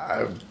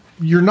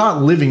 you're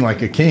not living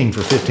like a king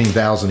for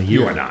 $15,000 a year.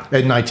 You are not.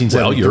 At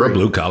 1973. Well, you're a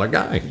blue-collar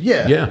guy.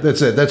 Yeah.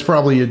 That's it. That's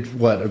probably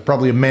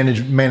a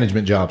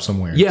management job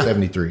somewhere. Yeah.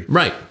 73.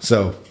 Right.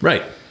 So.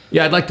 Right.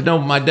 Yeah, I'd like to know.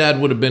 My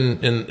dad would have been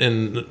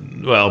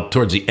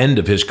towards the end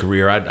of his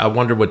career. I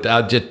wonder what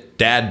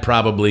Dad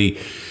probably.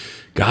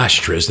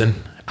 Gosh, TRIZDON,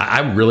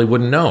 I really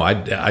wouldn't know.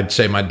 I'd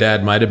say my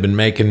dad might have been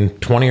making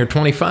 20 or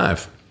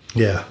 25.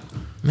 Yeah.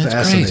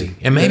 That's crazy.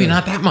 And maybe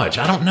not that much.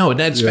 I don't know.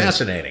 That's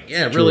fascinating.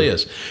 Yeah, it really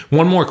is.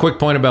 One more quick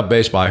point about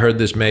baseball. I heard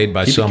this made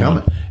by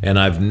someone, and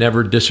I've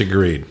never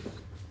disagreed.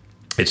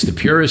 It's the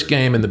purest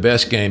game and the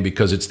best game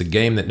because it's the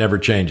game that never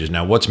changes.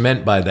 Now, what's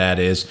meant by that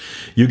is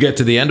you get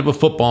to the end of a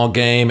football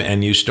game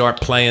and you start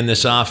playing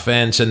this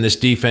offense and this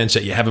defense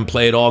that you haven't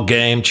played all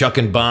game,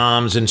 chucking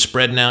bombs and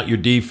spreading out your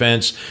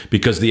defense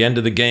because the end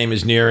of the game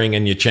is nearing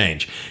and you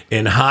change.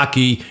 In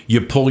hockey, you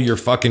pull your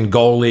fucking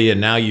goalie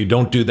and now you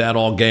don't do that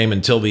all game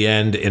until the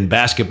end. In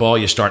basketball,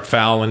 you start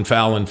fouling.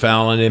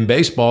 In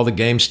baseball, the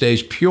game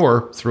stays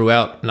pure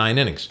throughout 9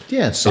 innings.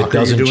 Yeah, in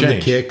soccer, you're doing the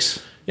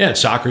kicks. Yeah, in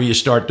soccer, you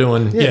start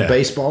doing... Yeah,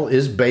 baseball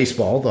is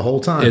baseball the whole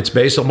time. It's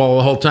baseball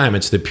the whole time.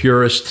 It's the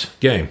purest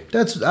game.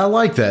 I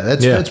like that.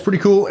 That's pretty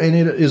cool. And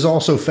it is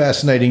also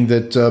fascinating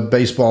that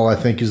baseball, I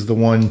think, is the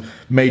one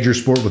major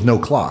sport with no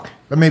clock.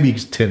 Or maybe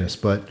it's tennis,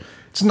 but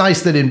it's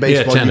nice that in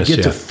baseball you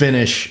get to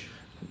finish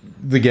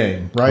the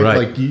game, right?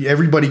 Like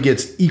everybody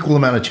gets equal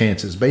amount of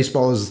chances.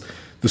 Baseball is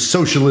the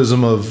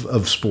socialism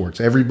of sports.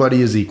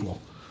 Everybody is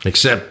equal.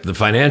 Except the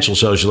financial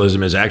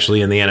socialism is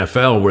actually in the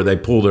NFL where they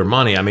pool their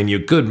money. I mean, you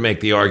could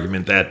make the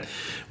argument that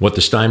what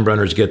the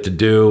Steinbrenners get to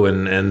do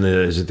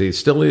is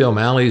still the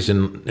O'Malley's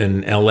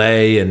in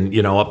L.A. and,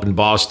 up in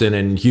Boston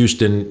and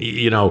Houston,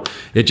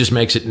 it just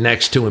makes it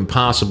next to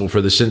impossible for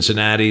the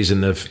Cincinnatis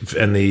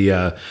and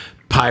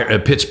the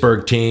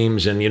Pittsburgh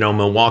teams and,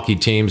 Milwaukee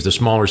teams, the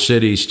smaller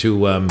cities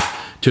to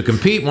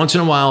compete. Once in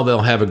a while,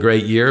 they'll have a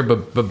great year.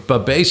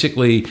 But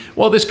basically,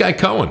 this guy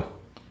Cohen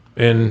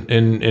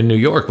in New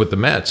York with the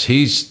Mets,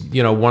 he's,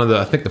 one of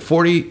the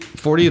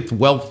 40th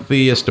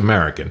wealthiest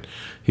American.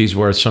 He's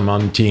worth some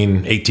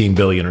 18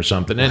 billion or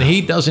something, and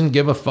he doesn't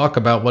give a fuck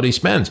about what he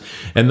spends.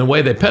 And the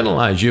way they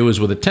penalize you is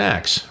with a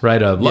tax,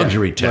 right? A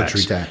luxury tax.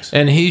 Luxury tax.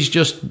 And he's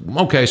just,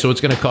 okay, so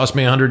it's going to cost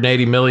me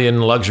 180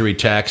 million luxury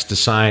tax to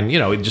sign, he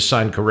just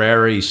signed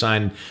Carrera, he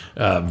signed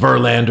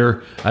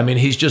Verlander. I mean,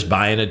 he's just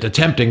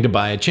attempting to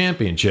buy a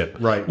championship.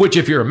 Right. Which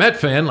if you're a Met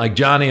fan, like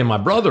Johnny and my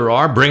brother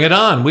are, bring it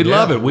on. We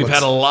love it. We've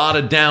had a lot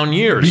of down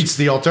years. Beats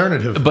the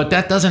alternative. But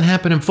that doesn't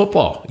happen in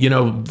football.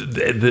 Houston,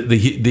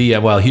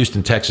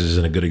 Texas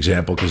isn't a good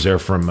example because they're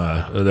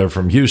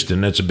from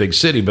Houston. That's a big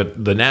city.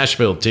 But the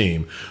Nashville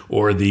team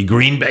or the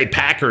Green Bay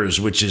Packers,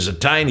 which is a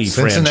tiny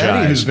Cincinnati,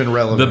 franchise, who's been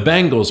relevant. the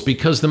Bengals,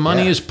 because the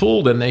money is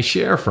pooled and they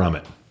share from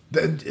it.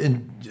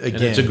 And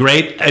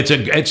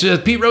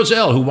it's Pete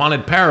Rozelle who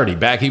wanted parity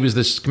back. He was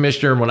the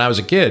commissioner when I was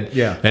a kid.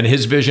 Yeah. And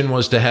his vision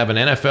was to have an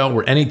NFL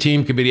where any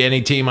team could be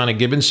any team on a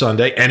given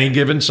Sunday, any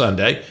given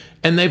Sunday.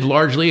 And they've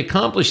largely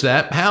accomplished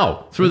that.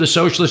 How? Through the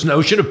socialist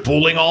notion of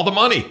pooling all the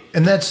money.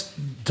 And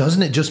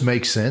doesn't it just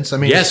make sense? I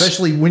mean,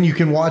 especially when you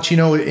can watch, in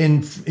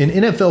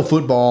NFL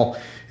football,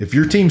 if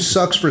your team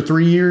sucks for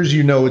 3 years,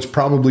 it's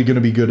probably going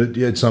to be good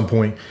at some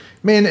point.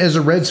 Man, as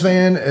a Reds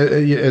fan,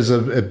 as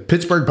a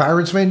Pittsburgh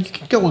Pirates fan, you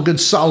can go a good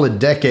solid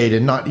decade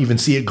and not even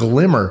see a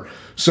glimmer.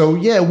 So,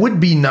 yeah, it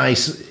would be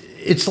nice.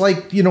 It's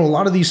like, a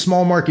lot of these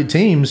small market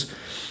teams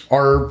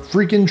are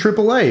freaking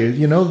AAA.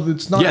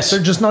 It's not. They're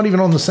just not even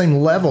on the same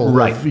level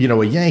of,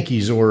 a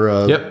Yankees or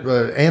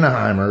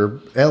Anaheim or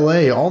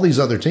LA, all these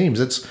other teams.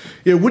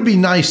 It would be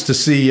nice to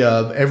see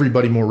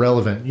everybody more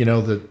relevant,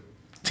 the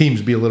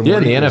teams be a little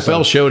more equal. The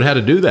NFL showed how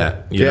to do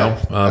that,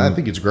 I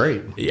think it's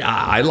great. Yeah,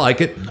 I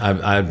like it.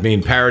 I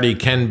mean, parity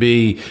can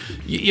be,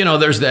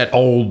 there's that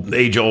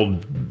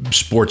age-old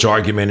sports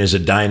argument, is a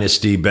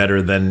dynasty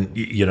better than,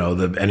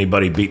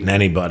 anybody beating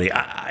anybody?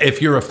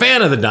 If you're a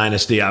fan of the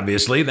dynasty,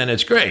 obviously, then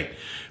it's great.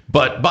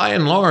 But by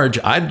and large,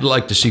 I'd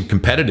like to see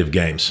competitive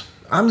games.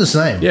 I'm the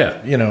same. Yeah.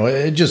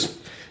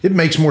 It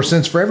makes more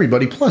sense for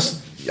everybody.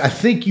 Plus, I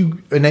think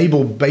you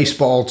enable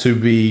baseball to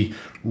be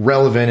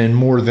relevant in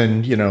more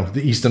than,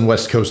 the East and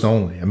West Coast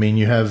only. I mean,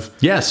 you have,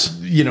 Yes.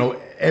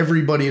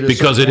 Everybody at a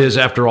Because certain it is,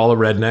 after all, a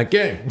redneck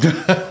game.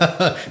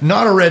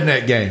 not a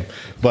redneck game.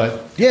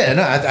 But yeah,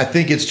 no, I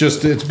think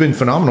it's been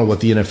phenomenal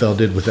what the NFL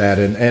did with that,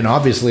 and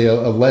obviously a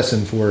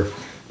lesson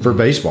for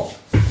baseball.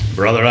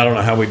 Brother, I don't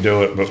know how we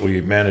do it, but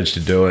we managed to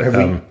do it. Have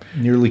we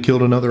nearly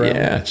killed another hour?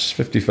 Yeah, it's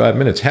 55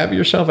 minutes. Have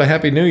yourself a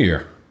happy new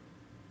year.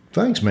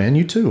 Thanks, man.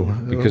 You too.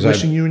 Because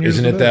wishing you and yours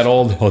isn't the it that best.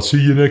 old? I'll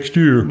see you next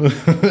year.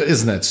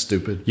 Isn't that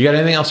stupid? You got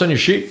anything else on your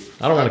sheet?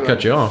 I don't want to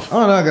cut you off.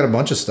 Oh no, I got a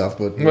bunch of stuff,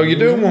 but Well, you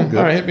do? Well, good.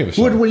 all right, hit me with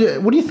What,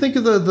 something. what do you think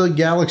of the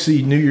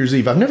Galaxy New Year's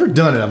Eve? I've never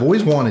done it. I've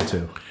always wanted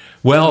to.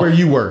 Well, Where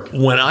you work?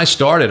 When I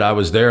started, I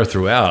was there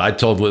throughout. I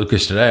told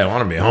Lucas today, I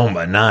want to be home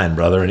by 9,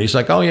 brother. And he's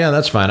like, oh, yeah,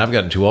 that's fine. I've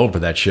gotten too old for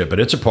that shit, but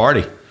it's a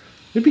party.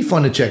 It'd be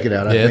fun to check it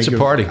out. I Yeah, it's think a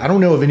party. I don't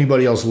know of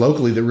anybody else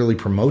locally that really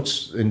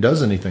promotes and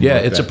does anything. Yeah,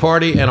 like it's that. a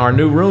party, and our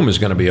new room is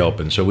going to be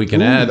open, so we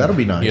can Ooh, add, that'll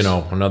be nice.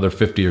 another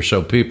 50 or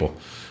so people.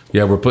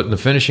 Yeah, we're putting the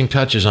finishing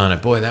touches on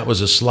it. Boy, that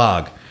was a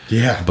slog.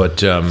 Yeah,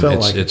 But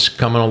it's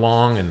coming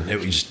along, and it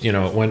was,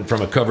 it went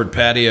from a covered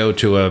patio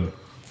to a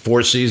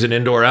 4-season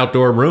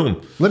indoor-outdoor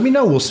room. Let me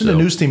know. We'll send a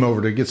news team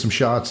over to get some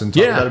shots and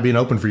talk about it being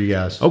open for you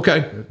guys.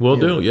 Okay, we'll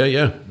do.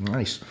 Yeah.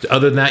 Nice.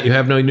 Other than that, you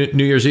have no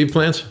New Year's Eve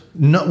plans?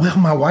 No, well,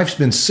 my wife's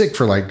been sick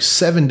for like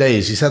 7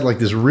 days. She's had like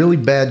this really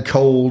bad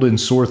cold and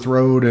sore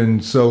throat,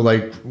 and so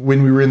like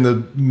when we were in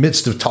the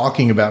midst of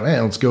talking about,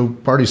 let's go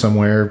party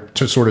somewhere,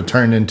 to sort of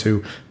turned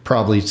into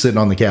probably sitting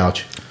on the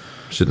couch.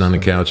 Sitting on the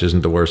couch isn't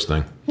the worst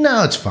thing.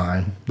 No, it's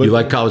fine. But You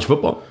like college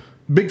football?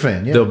 big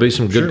fan. Yeah, There'll be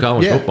some good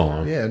college Yeah. football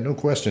on. Yeah, no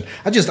question.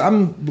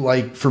 I'm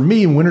like, for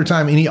me in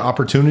wintertime, any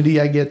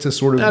opportunity I get to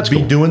sort of That's be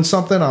cool. doing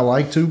something, I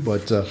like to.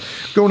 But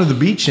going to the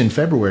beach in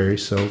February,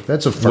 so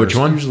that's a first. Which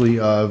one? Usually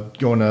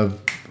going to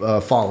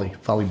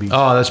Folly Beach.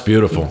 Oh, that's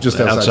beautiful. Just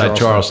outside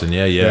Charleston.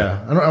 Yeah.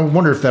 I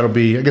wonder if that'll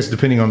be, I guess,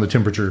 depending on the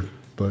temperature,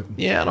 but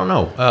Yeah, I don't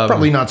know.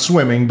 probably not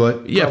swimming,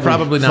 but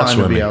Probably not fine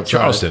to be swimming. outside.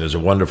 Charleston is a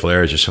wonderful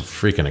area. It's just so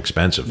freaking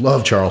expensive.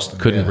 Love Charleston.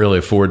 Couldn't yeah. really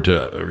afford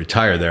to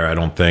retire there, I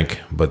don't think.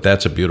 But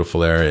that's a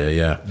beautiful area,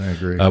 yeah. I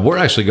agree. We're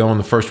actually going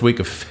the first week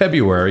of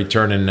February,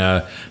 turning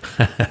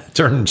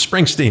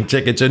Springsteen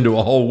tickets into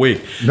a whole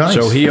week. Nice.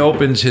 So he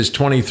opens his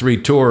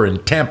 23 tour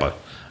in Tampa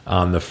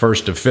on the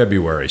 1st of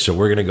February. So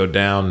we're going to go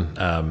down.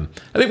 I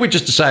think we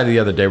just decided the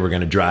other day we're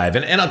going to drive.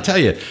 And I'll tell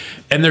you,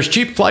 and there's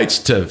cheap flights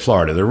to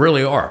Florida. There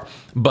really are.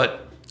 But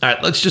all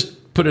right, let's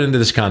just put it into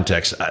this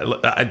context.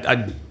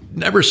 I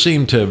never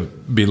seem to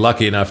be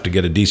lucky enough to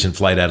get a decent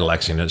flight out of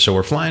Lexington. So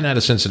we're flying out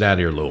of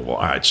Cincinnati or Louisville.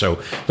 All right,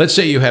 so let's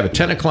say you have a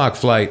 10 o'clock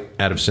flight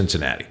out of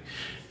Cincinnati.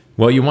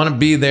 Well, you want to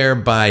be there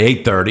by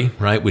 8:30,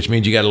 right? Which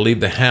means you got to leave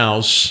the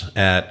house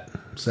at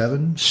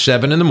 7.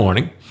 7 in the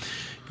morning.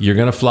 You're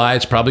going to fly.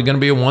 It's probably going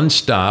to be a one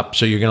stop.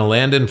 So you're going to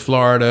land in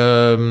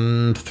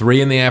Florida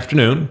 3 in the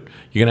afternoon.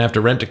 You're going to have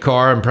to rent a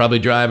car and probably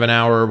drive an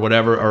hour or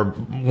whatever. Or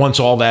once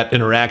all that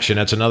interaction,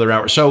 that's another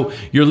hour. So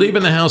you're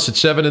leaving the house at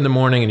 7 in the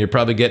morning and you're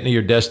probably getting to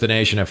your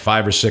destination at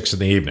 5 or 6 in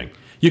the evening.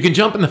 You can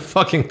jump in the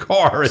fucking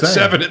car at Same.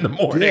 7 in the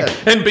morning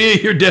and be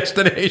at your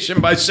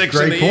destination by 6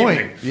 in the Great point.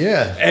 evening.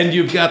 Yeah. And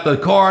you've got the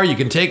car. You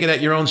can take it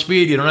at your own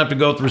speed. You don't have to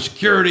go through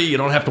security. You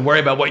don't have to worry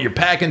about what you're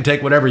packing.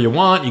 Take whatever you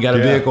want. You got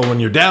a vehicle when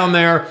you're down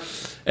there.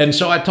 And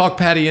so I talked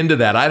Patty into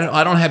that.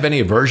 I don't have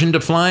any aversion to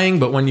flying,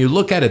 but when you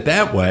look at it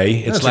that way,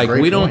 it's That's a like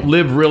great we don't point.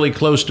 live really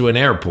close to an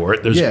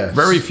airport. There's Yes.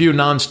 very few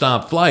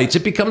nonstop flights.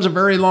 It becomes a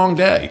very long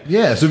day.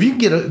 Yeah, so if you can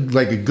get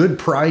a good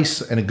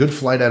price and a good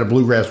flight out of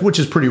Bluegrass, which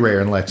is pretty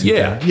rare in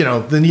Lexington,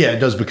 then it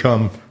does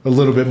become a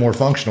little bit more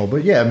functional.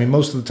 But yeah, I mean,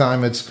 most of the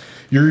time it's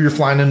you're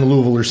flying into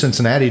Louisville or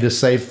Cincinnati to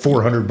save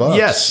 $400.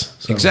 Yes,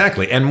 So-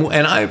 exactly. And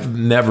I've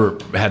never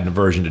had an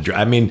aversion to drive.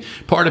 I mean,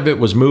 part of it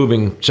was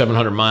moving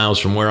 700 miles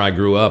from where I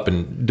grew up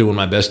and doing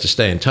my best to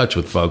stay in touch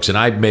with folks. And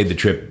I made the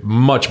trip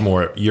much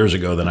more years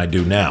ago than I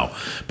do now.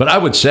 But I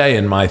would say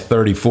in my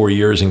 34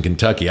 years in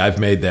Kentucky, I've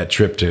made that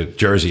trip to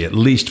Jersey at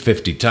least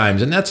 50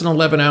 times. And that's an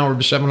 11-hour,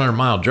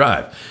 700-mile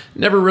drive.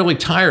 Never really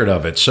tired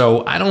of it.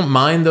 So I don't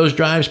mind those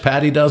drives.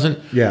 Patty doesn't.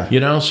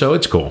 Yeah. So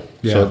it's cool.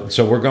 Yeah.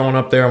 So we're going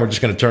up there and we're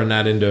just going to turn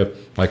that into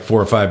like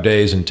 4 or 5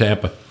 days in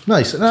Tampa.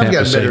 Nice. And I've Tampa,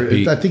 gotten St. better.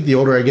 Pete. I think the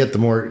older I get,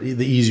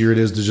 the easier it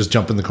is to just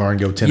jump in the car and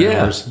go 10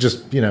 hours.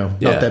 Just, not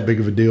that big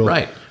of a deal.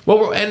 Right.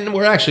 Well,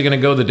 we're actually going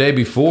to go the day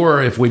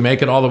before. If we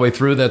make it all the way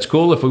through, that's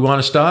cool. If we want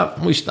to stop,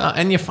 we stop.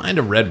 And you find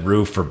a red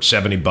roof for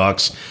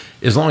 $70.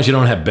 As long as you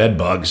don't have bed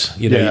bugs,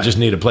 you just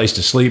need a place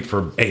to sleep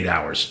for 8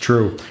 hours.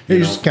 True.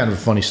 It's kind of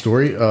a funny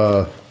story.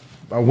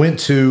 I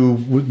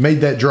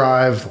made that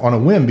drive on a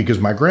whim because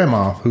my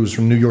grandma, who's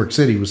from New York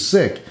City, was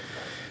sick.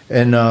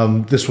 And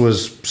this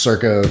was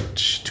circa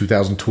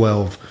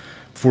 2012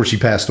 before she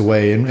passed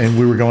away. And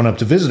we were going up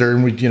to visit her,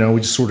 and we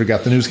just sort of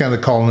got the news, kind of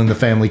the calling in the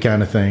family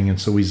kind of thing. And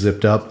so we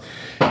zipped up.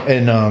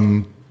 And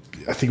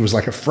I think it was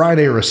like a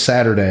Friday or a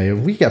Saturday.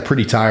 And we got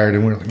pretty tired,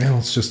 and we were like, man,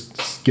 let's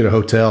just get a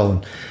hotel.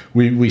 And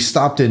we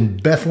stopped in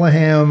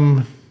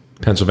Bethlehem,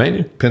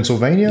 Pennsylvania?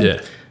 Pennsylvania.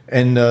 Yeah.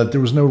 And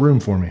there was no room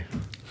for me.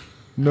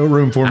 No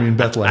room for me in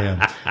Bethlehem.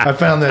 I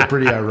found that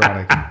pretty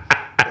ironic.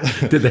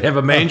 Did they have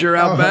a manger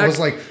out back? I was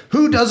like,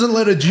 who doesn't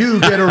let a Jew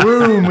get a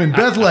room in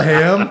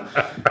Bethlehem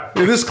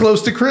this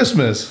close to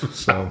Christmas?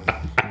 So,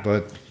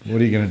 but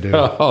what are you going to do?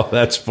 Oh,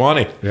 that's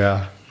funny.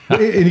 Yeah.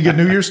 Any good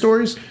New Year's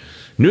stories?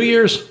 New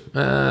Year's?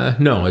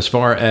 No. As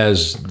far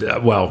as,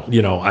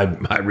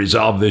 I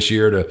resolved this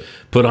year to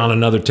put on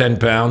another 10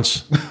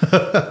 pounds,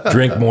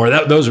 drink more.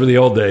 Those were the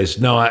old days.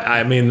 No,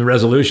 I mean, the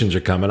resolutions are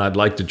coming. I'd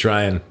like to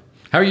try and...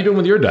 How are you doing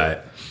with your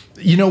diet?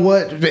 You know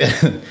what?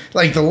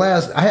 Like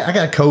I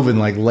got COVID in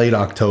like late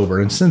October,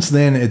 and since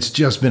then it's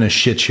just been a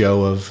shit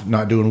show of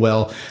not doing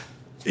well.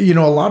 You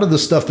know, a lot of the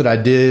stuff that I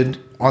did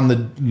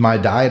on my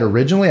diet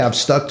originally, I've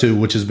stuck to,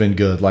 which has been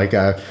good. Like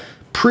I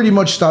pretty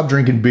much stopped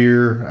drinking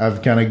beer.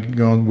 I've kind of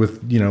gone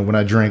with, when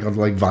I drink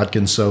like vodka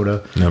and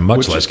soda.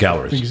 Much less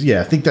calories.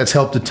 I think that's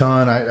helped a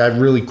ton. I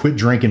really quit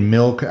drinking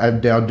milk. I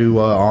now do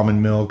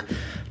almond milk.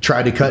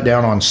 Tried to cut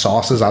down on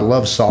sauces. I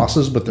love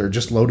sauces, but they're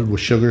just loaded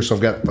with sugar. So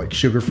I've got like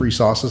sugar-free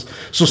sauces.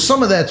 So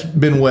some of that's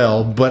been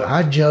well, but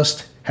I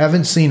just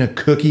haven't seen a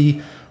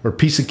cookie or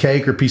piece of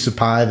cake or piece of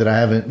pie that I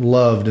haven't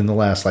loved in the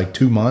last like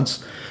 2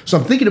 months. So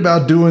I'm thinking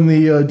about doing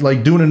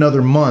doing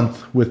another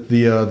month with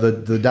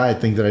the diet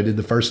thing that I did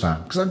the first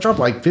time, because I dropped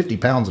like 50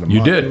 pounds in a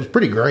month. You did. It was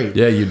pretty great.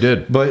 Yeah, you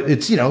did. But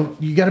it's, you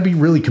got to be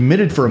really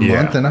committed for a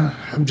month, and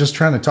I'm just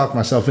trying to talk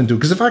myself into it.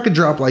 Because if I could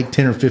drop like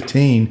 10 or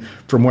 15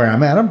 from where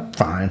I'm at, I'm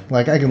fine.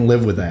 Like I can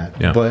live with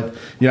that. Yeah. But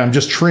I'm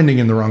just trending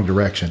in the wrong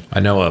direction. I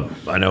know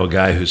a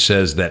guy who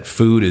says that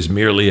food is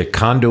merely a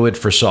conduit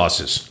for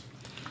sauces.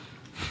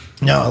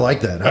 No, I like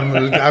that.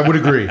 I would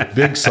agree.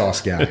 Big sauce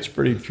guy. It's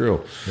pretty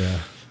true. Yeah.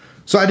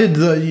 So I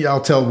did I'll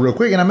tell real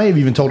quick, and I may have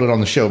even told it on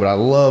the show, but I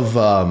love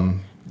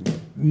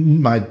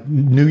my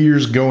New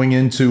Year's going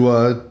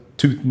into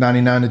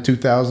 99 to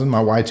 2000,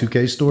 my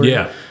Y2K story.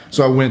 Yeah.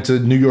 So I went to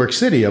New York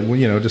City,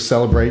 to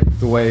celebrate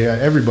the way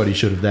everybody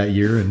should have that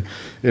year, and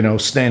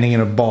standing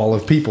in a ball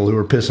of people who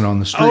were pissing on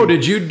the street. Oh,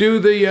 did you do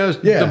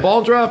the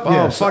ball drop? Oh,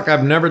 yeah, fuck!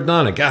 I've never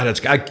done it.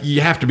 God,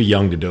 you have to be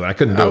young to do it. I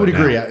couldn't do it. I would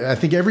agree. I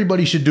think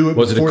everybody should do it.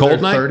 Was it a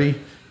cold night? 30.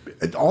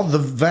 All the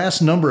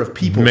vast number of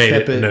people made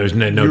kept it. No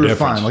you were difference.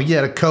 Fine. Like you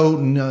had a coat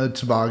and a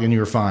toboggan, you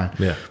were fine.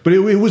 Yeah, but it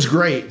was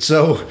great.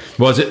 So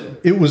was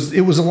it? It was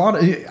a lot.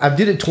 I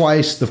did it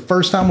twice. The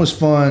first time was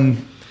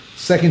fun.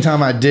 Second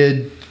time I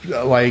did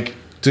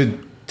to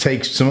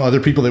take some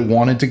other people that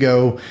wanted to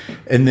go,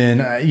 and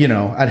then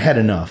I'd had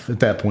enough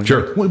at that point.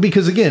 Sure,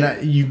 because again,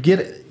 you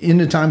get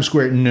into Times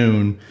Square at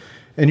noon.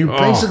 And you're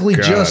basically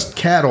just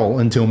cattle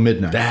until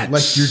midnight. That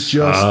you're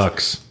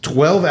just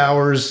 12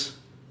 hours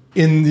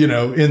in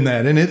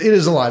that, and it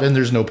is a lot. And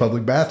there's no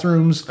public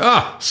bathrooms,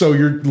 so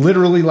you're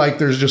literally like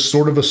there's just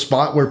sort of a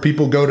spot where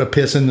people go to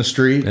piss in the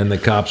street. And the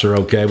cops are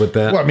okay with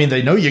that. Well, I mean,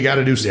 they know you got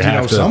to do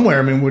somewhere.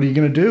 I mean, what are you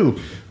going to do?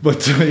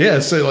 But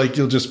so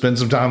you'll just spend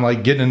some time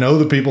getting to know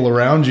the people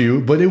around you.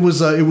 But it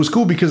was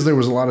cool because there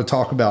was a lot of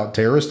talk about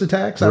terrorist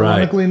attacks.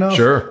 Ironically enough,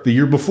 the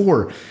year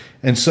before,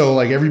 and so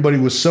everybody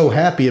was so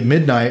happy at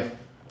midnight.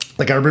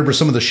 I remember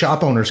some of the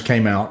shop owners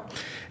came out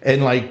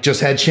and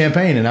just had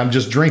champagne, and I'm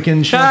just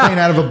drinking champagne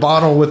out of a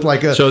bottle with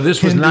a. So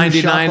this was Hindu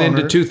 99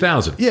 into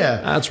 2000. Yeah,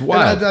 that's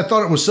wild. I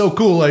thought it was so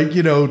cool,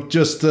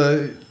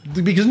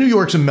 because New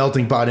York's a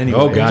melting pot anyway.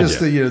 Oh God,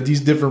 these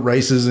different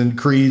races and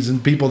creeds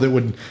and people that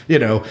would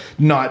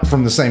not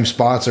from the same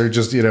spots are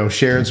just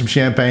sharing some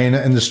champagne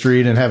in the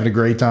street and having a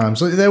great time.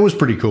 So that was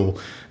pretty cool,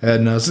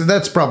 and so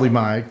that's probably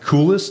my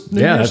coolest.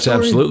 New Year's story.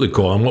 Absolutely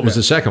cool. And what was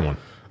the second one?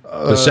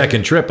 The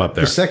second trip up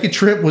there. The second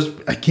trip was,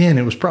 again,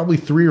 it was probably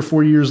 3 or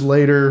 4 years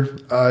later.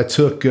 I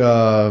took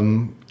a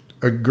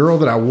girl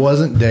that I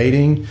wasn't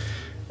dating,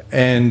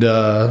 and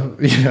I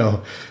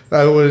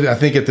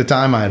think at the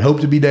time I had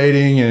hoped to be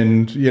dating,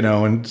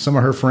 and some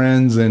of her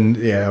friends, and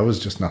it was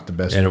just not the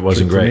best. And it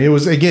wasn't great. It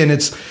was, again,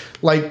 it's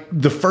like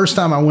the first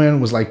time I went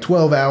was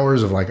 12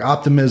 hours of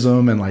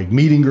optimism and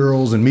meeting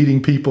girls and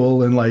meeting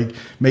people and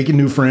making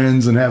new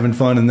friends and having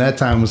fun, and that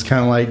time was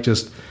kind of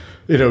just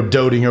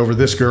doting over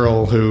this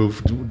girl who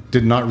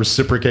did not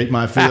reciprocate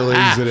my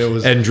feelings. And it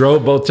was and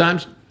drove both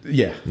times.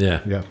 Yeah.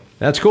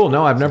 That's cool.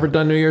 No, I've never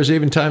done New Year's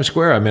Eve in Times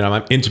Square. I mean,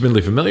 I'm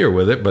intimately familiar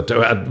with it,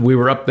 but we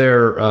were up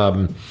there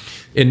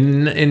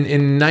in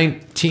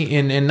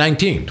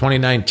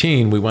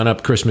 2019. We went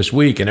up Christmas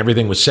week, and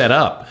everything was set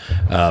up,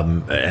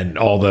 and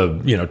all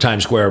the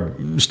Times Square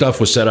stuff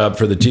was set up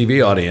for the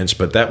TV audience.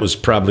 But that was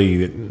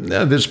probably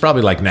this is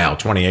probably now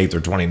 28th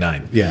or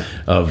 29th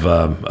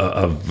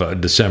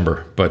of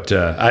December. But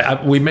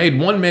we made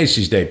one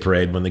Macy's Day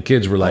Parade when the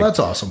kids were that's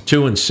awesome.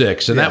 2 and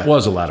 6, and that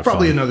was a lot of fun.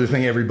 Probably another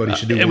thing everybody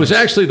should do. It was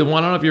actually the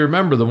one. I don't know if you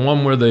remember the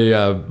one where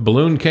the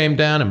balloon came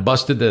down and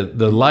busted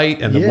the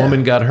light, and the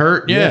woman got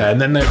hurt. Yeah, and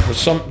then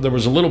there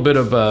was a little bit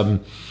of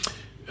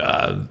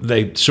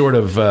they sort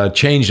of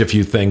changed a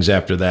few things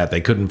after that.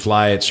 They couldn't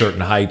fly at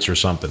certain heights or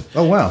something.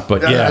 Oh wow!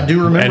 But I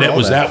do remember.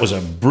 And that was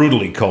a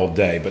brutally cold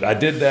day. But I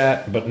did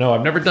that. But no,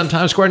 I've never done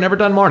Times Square. Never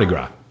done Mardi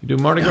Gras. You do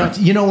Mardi Gras?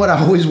 You know what? I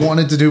always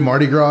wanted to do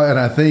Mardi Gras, and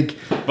I think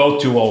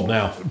Both too old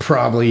now.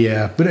 probably,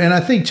 yeah. And I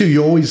think too,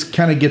 you always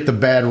kind of get the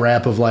bad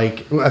rap of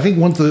like, I think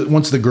once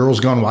the Girls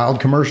Gone Wild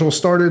commercial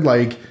started,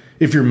 like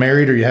if you're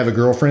married or you have a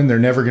girlfriend, they're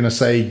never going to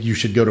say you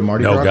should go to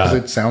Mardi Gras because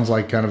it sounds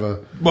like kind of a.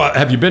 Well,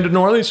 have you been to New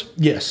Orleans?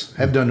 Yes,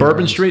 have done New Bourbon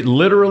Orleans. Street,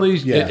 literally,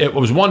 Yeah. it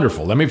was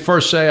wonderful. Let me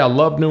first say I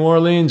love New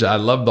Orleans. I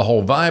love the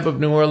whole vibe of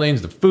New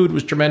Orleans. The food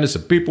was tremendous. The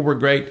people were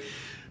great.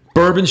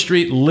 Bourbon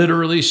Street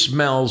literally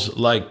smells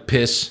like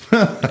piss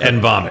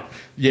and vomit.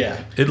 Yeah,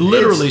 It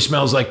literally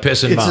smells like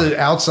piss and It's vomit. an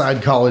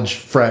outside college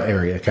frat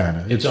area, kind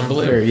of. It's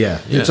unbelievable. Yeah,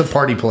 it's a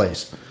party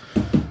place.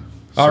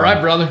 All right,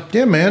 brother.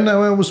 Yeah, man, that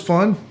was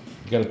fun.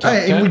 You got a top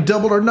Hey, 10? and we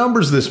doubled our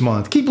numbers this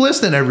month. Keep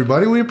listening,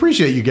 everybody. We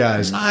appreciate you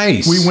guys.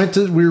 Nice.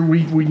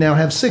 We now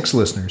have 6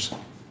 listeners.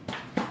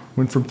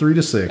 Went from 3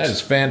 to 6. That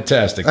is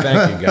fantastic.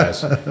 Thank you,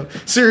 guys.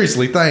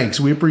 Seriously, thanks.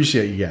 We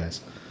appreciate you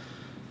guys.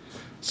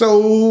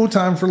 So,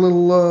 time for a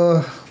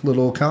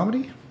little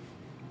comedy.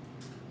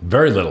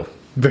 Very little.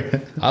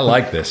 I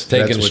like this.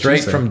 Taken That's what straight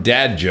you say. from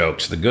dad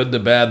jokes, the good, the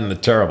bad, and the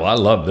terrible. I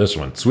love this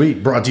one.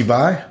 Sweet. Brought to you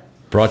by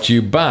Brought to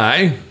you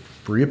by.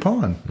 Berea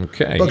Pond.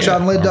 Okay.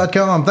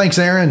 Buckshotandlead.com. Thanks,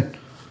 Aaron.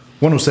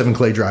 107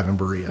 Clay Drive in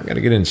Berea. I got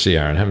to get in and see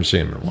Aaron. Haven't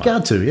seen him in a while.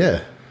 Got to,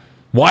 yeah.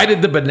 Why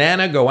did the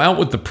banana go out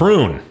with the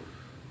prune?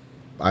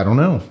 I don't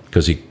know.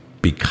 Because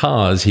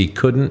he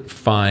couldn't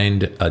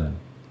find a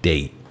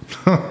date.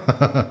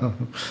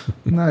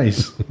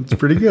 Nice. It's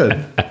pretty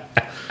good.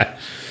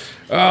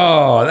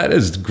 Oh, that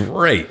is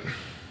great.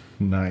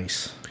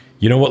 Nice.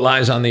 You know what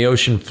lies on the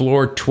ocean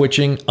floor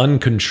twitching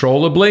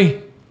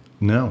uncontrollably?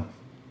 No.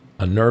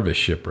 A nervous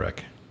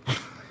shipwreck.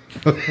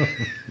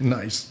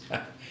 Nice.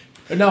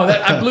 No,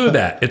 I blew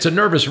that. It's a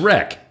nervous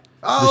wreck.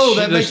 Oh,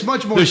 that makes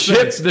much more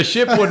sense. The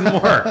ship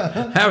wouldn't work.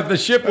 The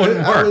ship wouldn't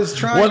work. I was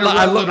trying to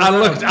roll it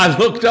around. I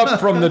looked up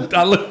from the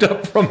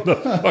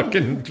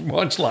fucking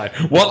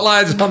punchline. What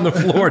lies on the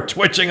floor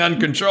twitching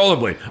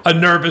uncontrollably? A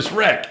nervous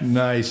wreck.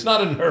 Nice.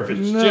 Not a nervous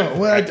No, ship.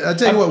 well, I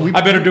tell you what,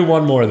 I better do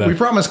one more then. we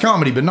promise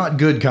comedy, but not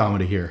good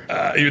comedy here.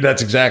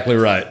 That's exactly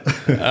right.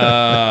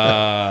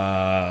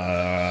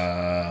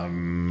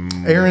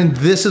 Aaron,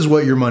 this is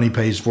what your money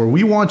pays for.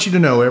 We want you to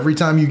know every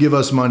time you give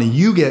us money,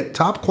 you get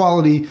top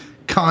quality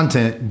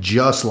content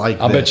just like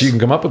this. I'll bet you can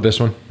come up with this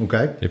one.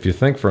 Okay. If you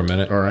think for a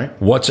minute. All right.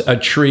 What's a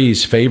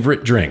tree's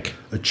favorite drink?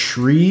 A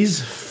tree's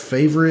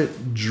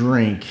favorite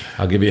drink.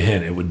 I'll give you a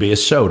hint. It would be a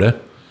soda.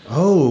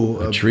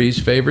 Oh, A tree's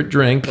favorite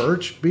drink.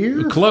 birch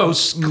beer?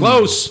 Close.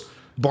 Close.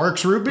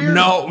 Barks root beer?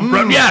 No.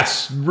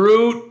 Yes.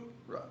 Root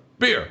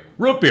beer.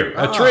 Root beer.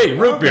 A tree.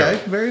 Root Okay, beer.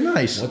 very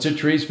nice. What's a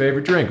tree's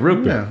favorite drink?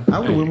 Root beer. Yeah, I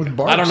would have went with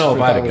Barks. I don't know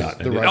if I'd have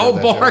gotten it.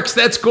 Oh, Barks.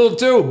 That's cool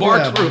too.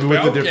 Barks Yeah, root with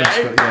beer. the different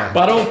Okay. stuff, yeah.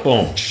 Ba-dum,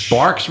 boom.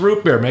 Barks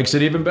root beer makes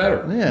it even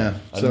better. Yeah.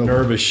 A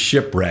nervous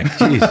shipwreck.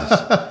 Jesus.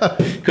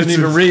 Couldn't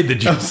even read the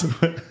juice.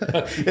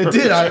 It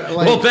did.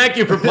 Well, thank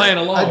you for playing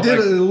along. I did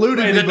allude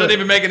to That it, doesn't but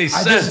even make any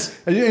sense.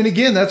 And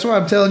again, that's why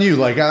I'm telling you.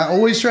 Like, I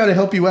always try to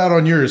help you out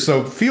on yours.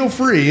 So feel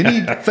free.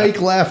 Any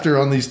fake laughter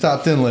on these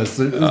top 10 lists,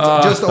 it's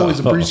just always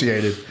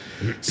appreciated.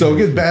 So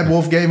good Bad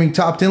Wolf Gaming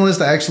top 10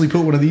 list. I actually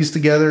put one of these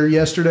together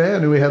yesterday. I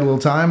knew we had a little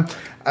time.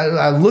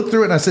 I looked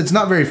through it and I said, it's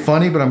not very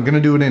funny, but I'm going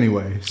to do it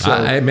anyway. So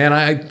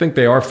I think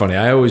they are funny.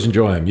 I always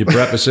enjoy them. You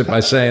preface it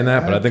by saying that,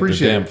 but I think they're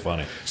appreciate damn it.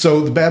 funny.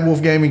 So the Bad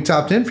Wolf Gaming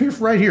top 10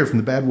 right here from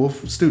the Bad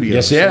Wolf Studios.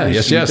 Yes, yeah. So we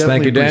Yes. definitely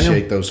Thank you, Daniel.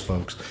 Appreciate those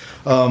folks.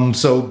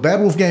 So Bad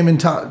Wolf Gaming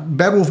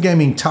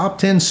top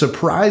 10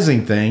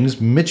 surprising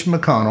things Mitch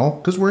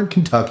McConnell, because we're in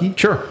Kentucky,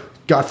 Sure.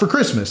 got for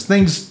Christmas.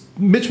 Things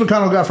Mitch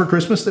McConnell got for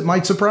Christmas that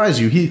might surprise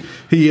you.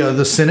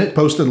 The Senate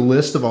posted a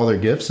list of all their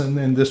gifts, and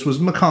then this was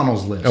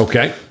McConnell's list.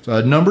 Okay.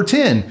 Number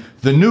 10,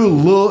 the new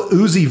Lil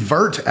Uzi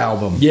Vert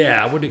album.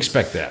 Yeah, I would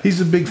expect that.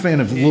 He's a big fan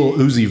of Lil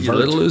Uzi Vert.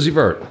 Little Uzi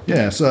Vert.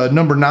 Yes.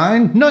 Number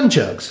 9,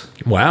 nunchucks.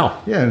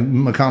 Wow. Yeah,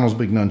 McConnell's a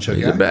big nunchuck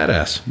He's guy. a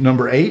badass.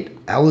 Number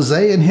 8,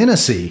 Alizé and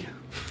Hennessy.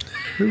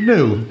 Who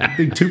knew?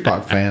 Big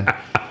Tupac fan.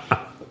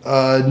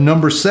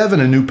 Number 7,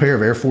 a new pair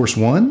of Air Force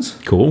Ones.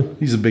 Cool.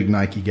 He's a big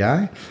Nike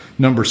guy.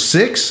 Number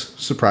 6,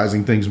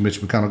 surprising things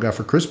Mitch McConnell got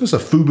for Christmas, a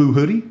FUBU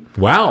hoodie.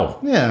 Wow.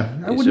 Yeah,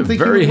 I He's wouldn't a think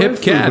very he would wear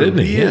hip cat, FUBU. isn't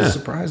he? He Yeah. is,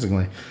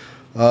 surprisingly.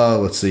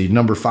 Let's see.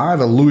 Number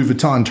 5, a Louis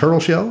Vuitton turtle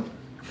shell.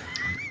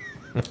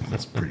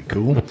 That's pretty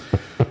cool.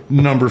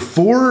 Number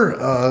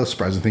 4,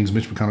 surprising things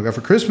Mitch McConnell got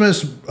for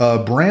Christmas, a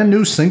brand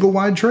new single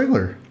wide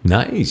trailer.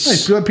 Nice.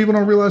 Nice. People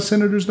don't realize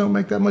senators don't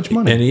make that much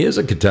money. And he is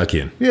a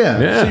Kentuckian.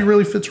 Yeah, so he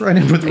really fits right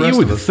in with the You rest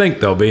would of us.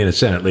 think, though, being a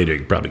Senate leader, you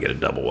could probably get a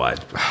double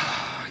wide.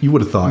 You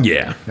would have thought.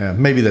 Yeah.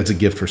 Maybe that's a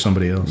gift for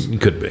somebody else.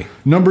 Could be.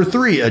 Number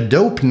 3, a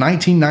dope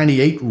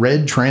 1998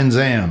 red Trans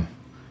Am.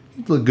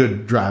 You'd look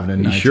good driving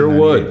in You sure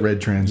would.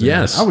 red Trans Am.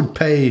 Yes. I would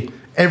pay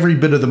every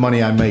bit of the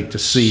money I make to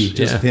see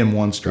just him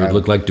once He'd driving.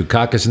 look like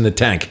Dukakis in the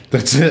tank.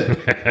 That's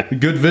it.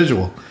 Good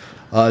visual.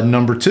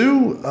 Number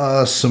 2,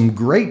 some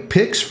great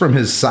pics from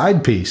his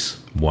side piece.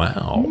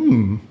 Wow.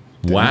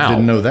 Wow.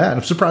 Didn't know that.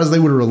 I'm surprised they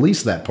would have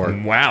released that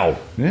part. Wow.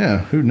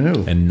 Yeah, who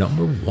knew? And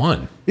number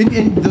 1.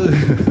 In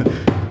the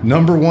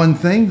number 1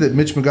 thing that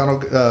Mitch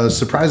McConnell,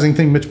 surprising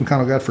thing Mitch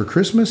McConnell got for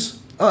Christmas,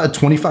 A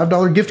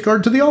 $25 gift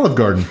card to the Olive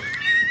Garden.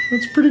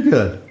 That's pretty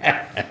good.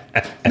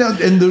 Now,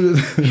 and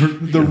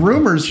the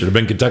rumors should have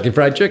been Kentucky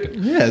Fried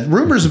Chicken. Yeah,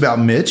 rumors about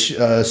Mitch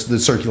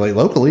that circulate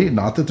locally.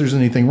 Not that there's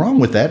anything wrong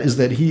with that. Is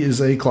that he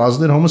is a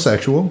closeted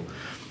homosexual,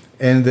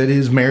 and that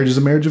his marriage is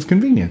a marriage of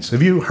convenience.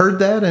 Have you heard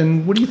that?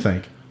 And what do you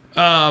think?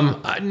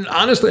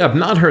 Honestly, I've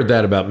not heard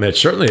that about Mitch.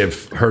 Certainly,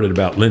 I've heard it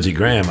about Lindsey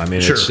Graham. I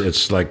mean, Sure.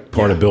 it's like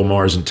part of Bill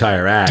Maher's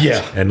entire act.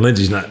 Yeah. And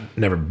Lindsey's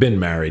never been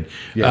married.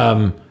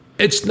 Yeah.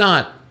 It's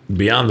not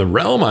beyond the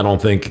realm, I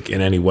don't think,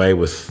 in any way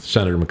with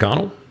Senator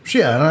McConnell.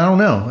 Yeah, and I don't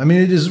know. I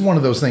mean, it is one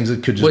of those things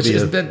that could just be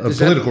a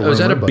political rumor. Is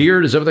that a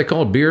beard? Is that what they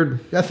call a beard?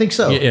 I think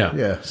so.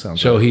 Yeah.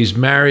 Sounds so right. he's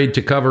married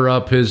to cover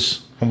up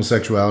his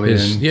homosexuality,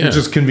 and it's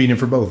just convenient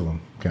for both of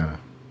them, kind of.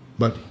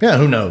 But yeah,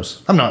 who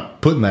knows? I'm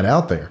not putting that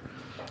out there.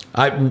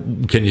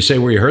 Can you say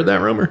where you heard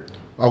that rumor?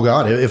 Oh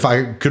God, if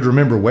I could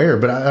remember where,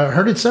 but I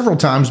heard it several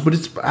times.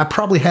 But I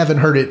probably haven't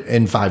heard it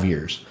in 5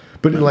 years.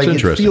 But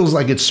it feels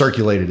like it's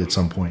circulated at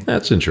some point.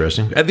 That's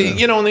interesting. And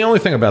the only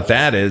thing about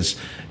that is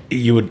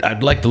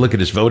I'd like to look at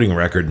his voting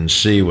record and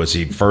see, was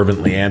he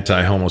fervently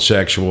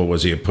anti-homosexual?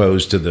 Was he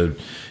opposed to the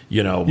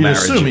marriage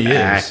assume he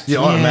act? Is. You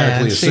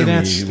automatically assume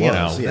he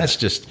was. That's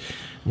just,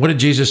 what did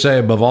Jesus say?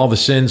 Above all the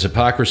sins,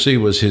 hypocrisy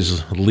was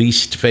his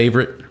least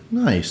favorite.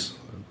 Nice,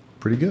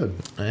 pretty good.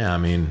 Yeah, I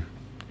mean,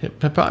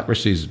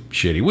 hypocrisy's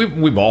shitty.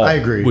 We've all, I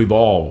agree. We've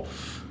all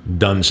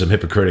done some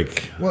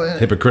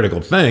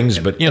hypocritical things,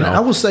 but I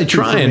will say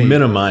try and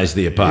minimize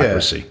the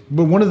hypocrisy. Yeah.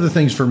 But one of the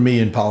things for me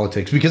in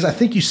politics, because I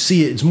think you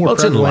see it's more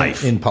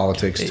prevalent in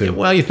politics too.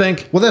 Well, you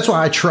think? Well, that's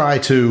why I try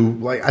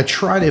to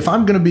if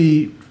I'm going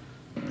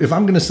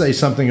to say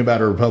something about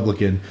a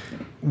Republican,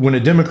 when a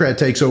Democrat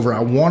takes over,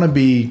 I want to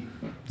be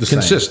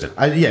consistent.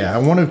 I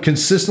want to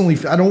consistently.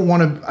 I don't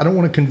want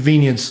to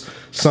convenience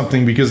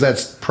something, because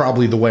that's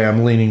probably the way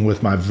I'm leaning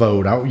with my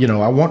vote. I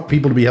want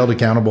people to be held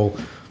accountable,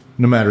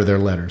 no matter their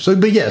letter. So,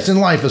 but yes, in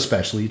life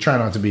especially, you try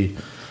not to be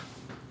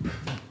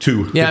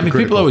too. Yeah, I mean,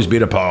 people always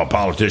beat up,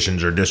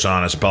 politicians are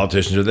dishonest.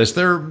 Politicians are this.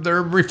 They're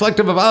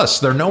reflective of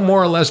us. They're no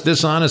more or less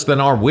dishonest than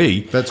are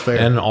we. That's fair.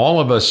 And all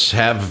of us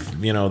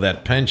have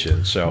that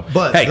penchant. So,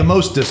 but the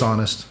most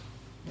dishonest,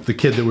 the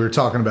kid that we were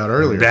talking about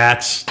earlier.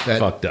 That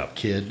fucked up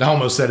kid. I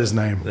almost said his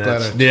name.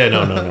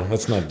 No.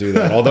 Let's not do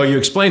that. Although you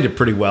explained it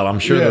pretty well, I'm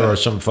sure there are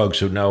some folks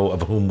who know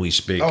of whom we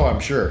speak. Oh, I'm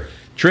sure.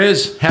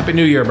 Triz, Happy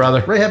New Year,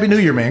 brother. Ray, Happy New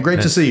Year, man.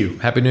 Great to see you.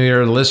 Happy New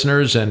Year to the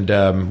listeners.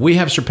 And we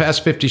have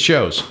surpassed 50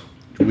 shows.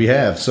 We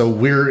have. So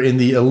we're in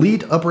the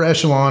elite upper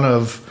echelon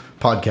of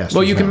podcasting.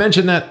 Well, you can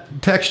mention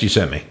that text you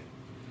sent me.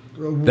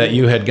 That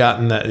you had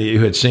gotten, that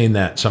you had seen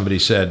that somebody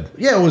said.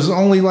 Yeah, it was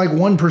only like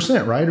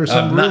 1%, right? Or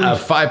something.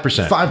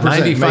 5%.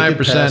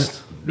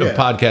 95% of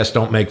podcasts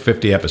don't make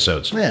 50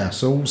 episodes. Yeah,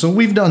 so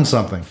we've done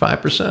something.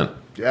 5%.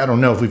 I don't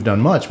know if we've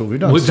done much, but we've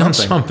done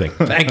something.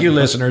 Thank you,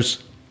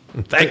 listeners.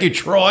 Thank you,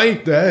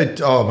 Troy.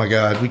 Oh, my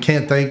God. We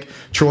can't thank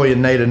Troy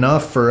and Nate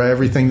enough for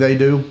everything they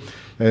do.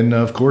 And,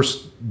 of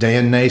course,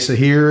 Dan Nasa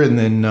here, and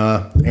then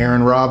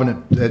Aaron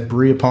Robin at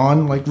Berea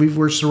Pond.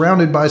 We're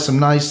surrounded by some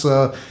nice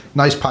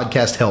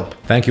podcast help.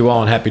 Thank you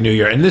all, and Happy New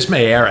Year. And this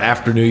may air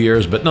after New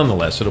Year's, but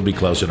nonetheless, it'll be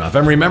close enough.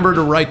 And remember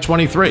to write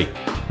 23,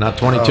 not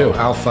 22. Oh,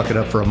 I'll fuck it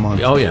up for a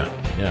month. Oh, yeah.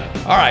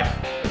 All right.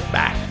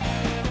 Back.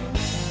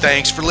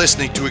 Thanks for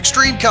listening to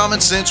Extreme Common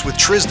Sense with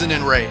TRIZDON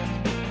and Ray.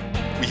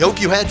 We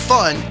hope you had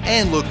fun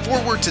and look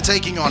forward to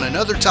taking on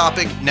another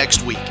topic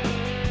next week.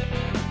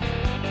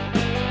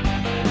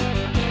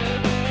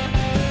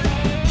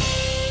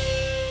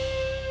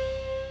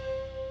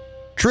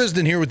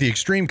 TRIZDON here with the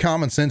Extreme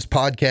Common Sense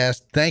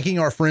podcast, thanking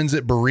our friends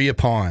at Berea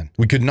Pond.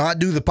 We could not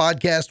do the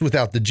podcast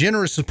without the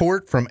generous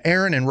support from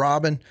Aaron and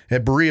Robin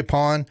at Berea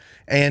Pond,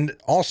 and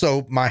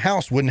also my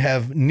house wouldn't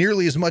have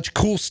nearly as much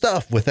cool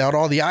stuff without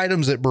all the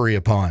items at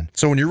Berea Pond.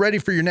 So when you're ready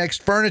for your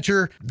next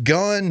furniture,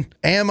 gun,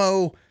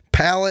 ammo,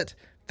 pallet,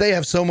 they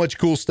have so much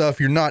cool stuff,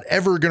 you're not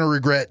ever going to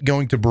regret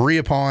going to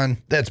Berea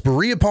Pond. That's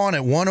Berea Pond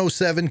at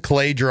 107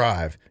 Clay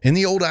Drive in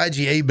the old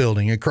IGA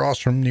building across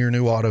from your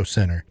new auto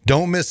center.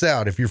 Don't miss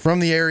out. If you're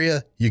from the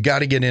area, you got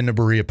to get into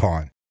Berea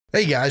Pond.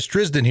 Hey guys,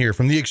 TRIZDON here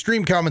from the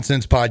Extreme Common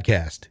Sense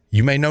podcast.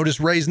 You may notice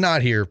Ray's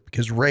not here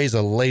because Ray's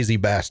a lazy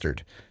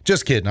bastard.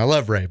 Just kidding, I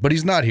love Ray, but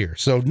he's not here.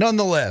 So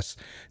nonetheless,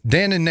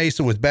 Dan and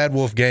Nasa with Bad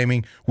Wolf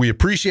Gaming, we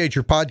appreciate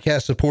your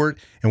podcast support,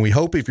 and we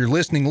hope if you're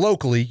listening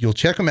locally, you'll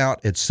check them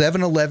out at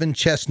 711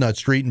 Chestnut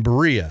Street in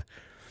Berea.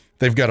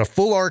 They've got a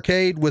full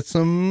arcade with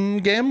some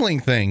gambling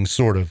things,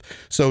 sort of.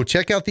 So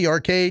check out the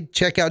arcade,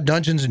 check out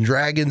Dungeons &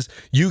 Dragons,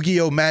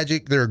 Yu-Gi-Oh!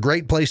 Magic. They're a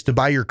great place to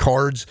buy your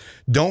cards.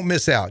 Don't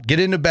miss out. Get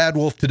into Bad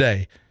Wolf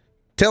today.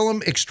 Tell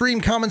them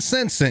Extreme Common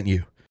Sense sent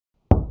you.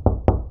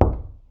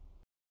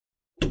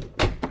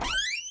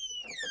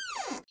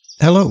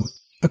 Hello.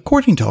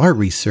 According to our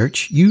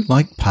research, you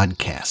like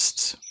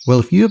podcasts. Well,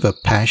 if you have a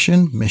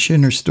passion,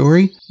 mission, or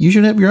story, you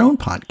should have your own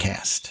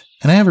podcast.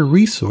 And I have a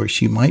resource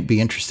you might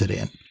be interested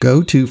in.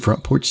 Go to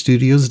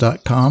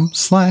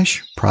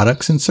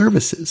frontporchstudios.com/products and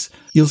services.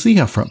 You'll see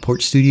how Front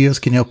Porch Studios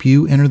can help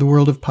you enter the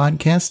world of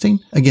podcasting.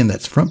 Again,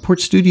 that's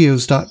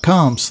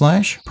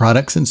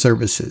frontporchstudios.com/products and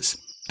services.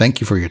 Thank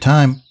you for your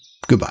time.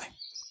 Goodbye.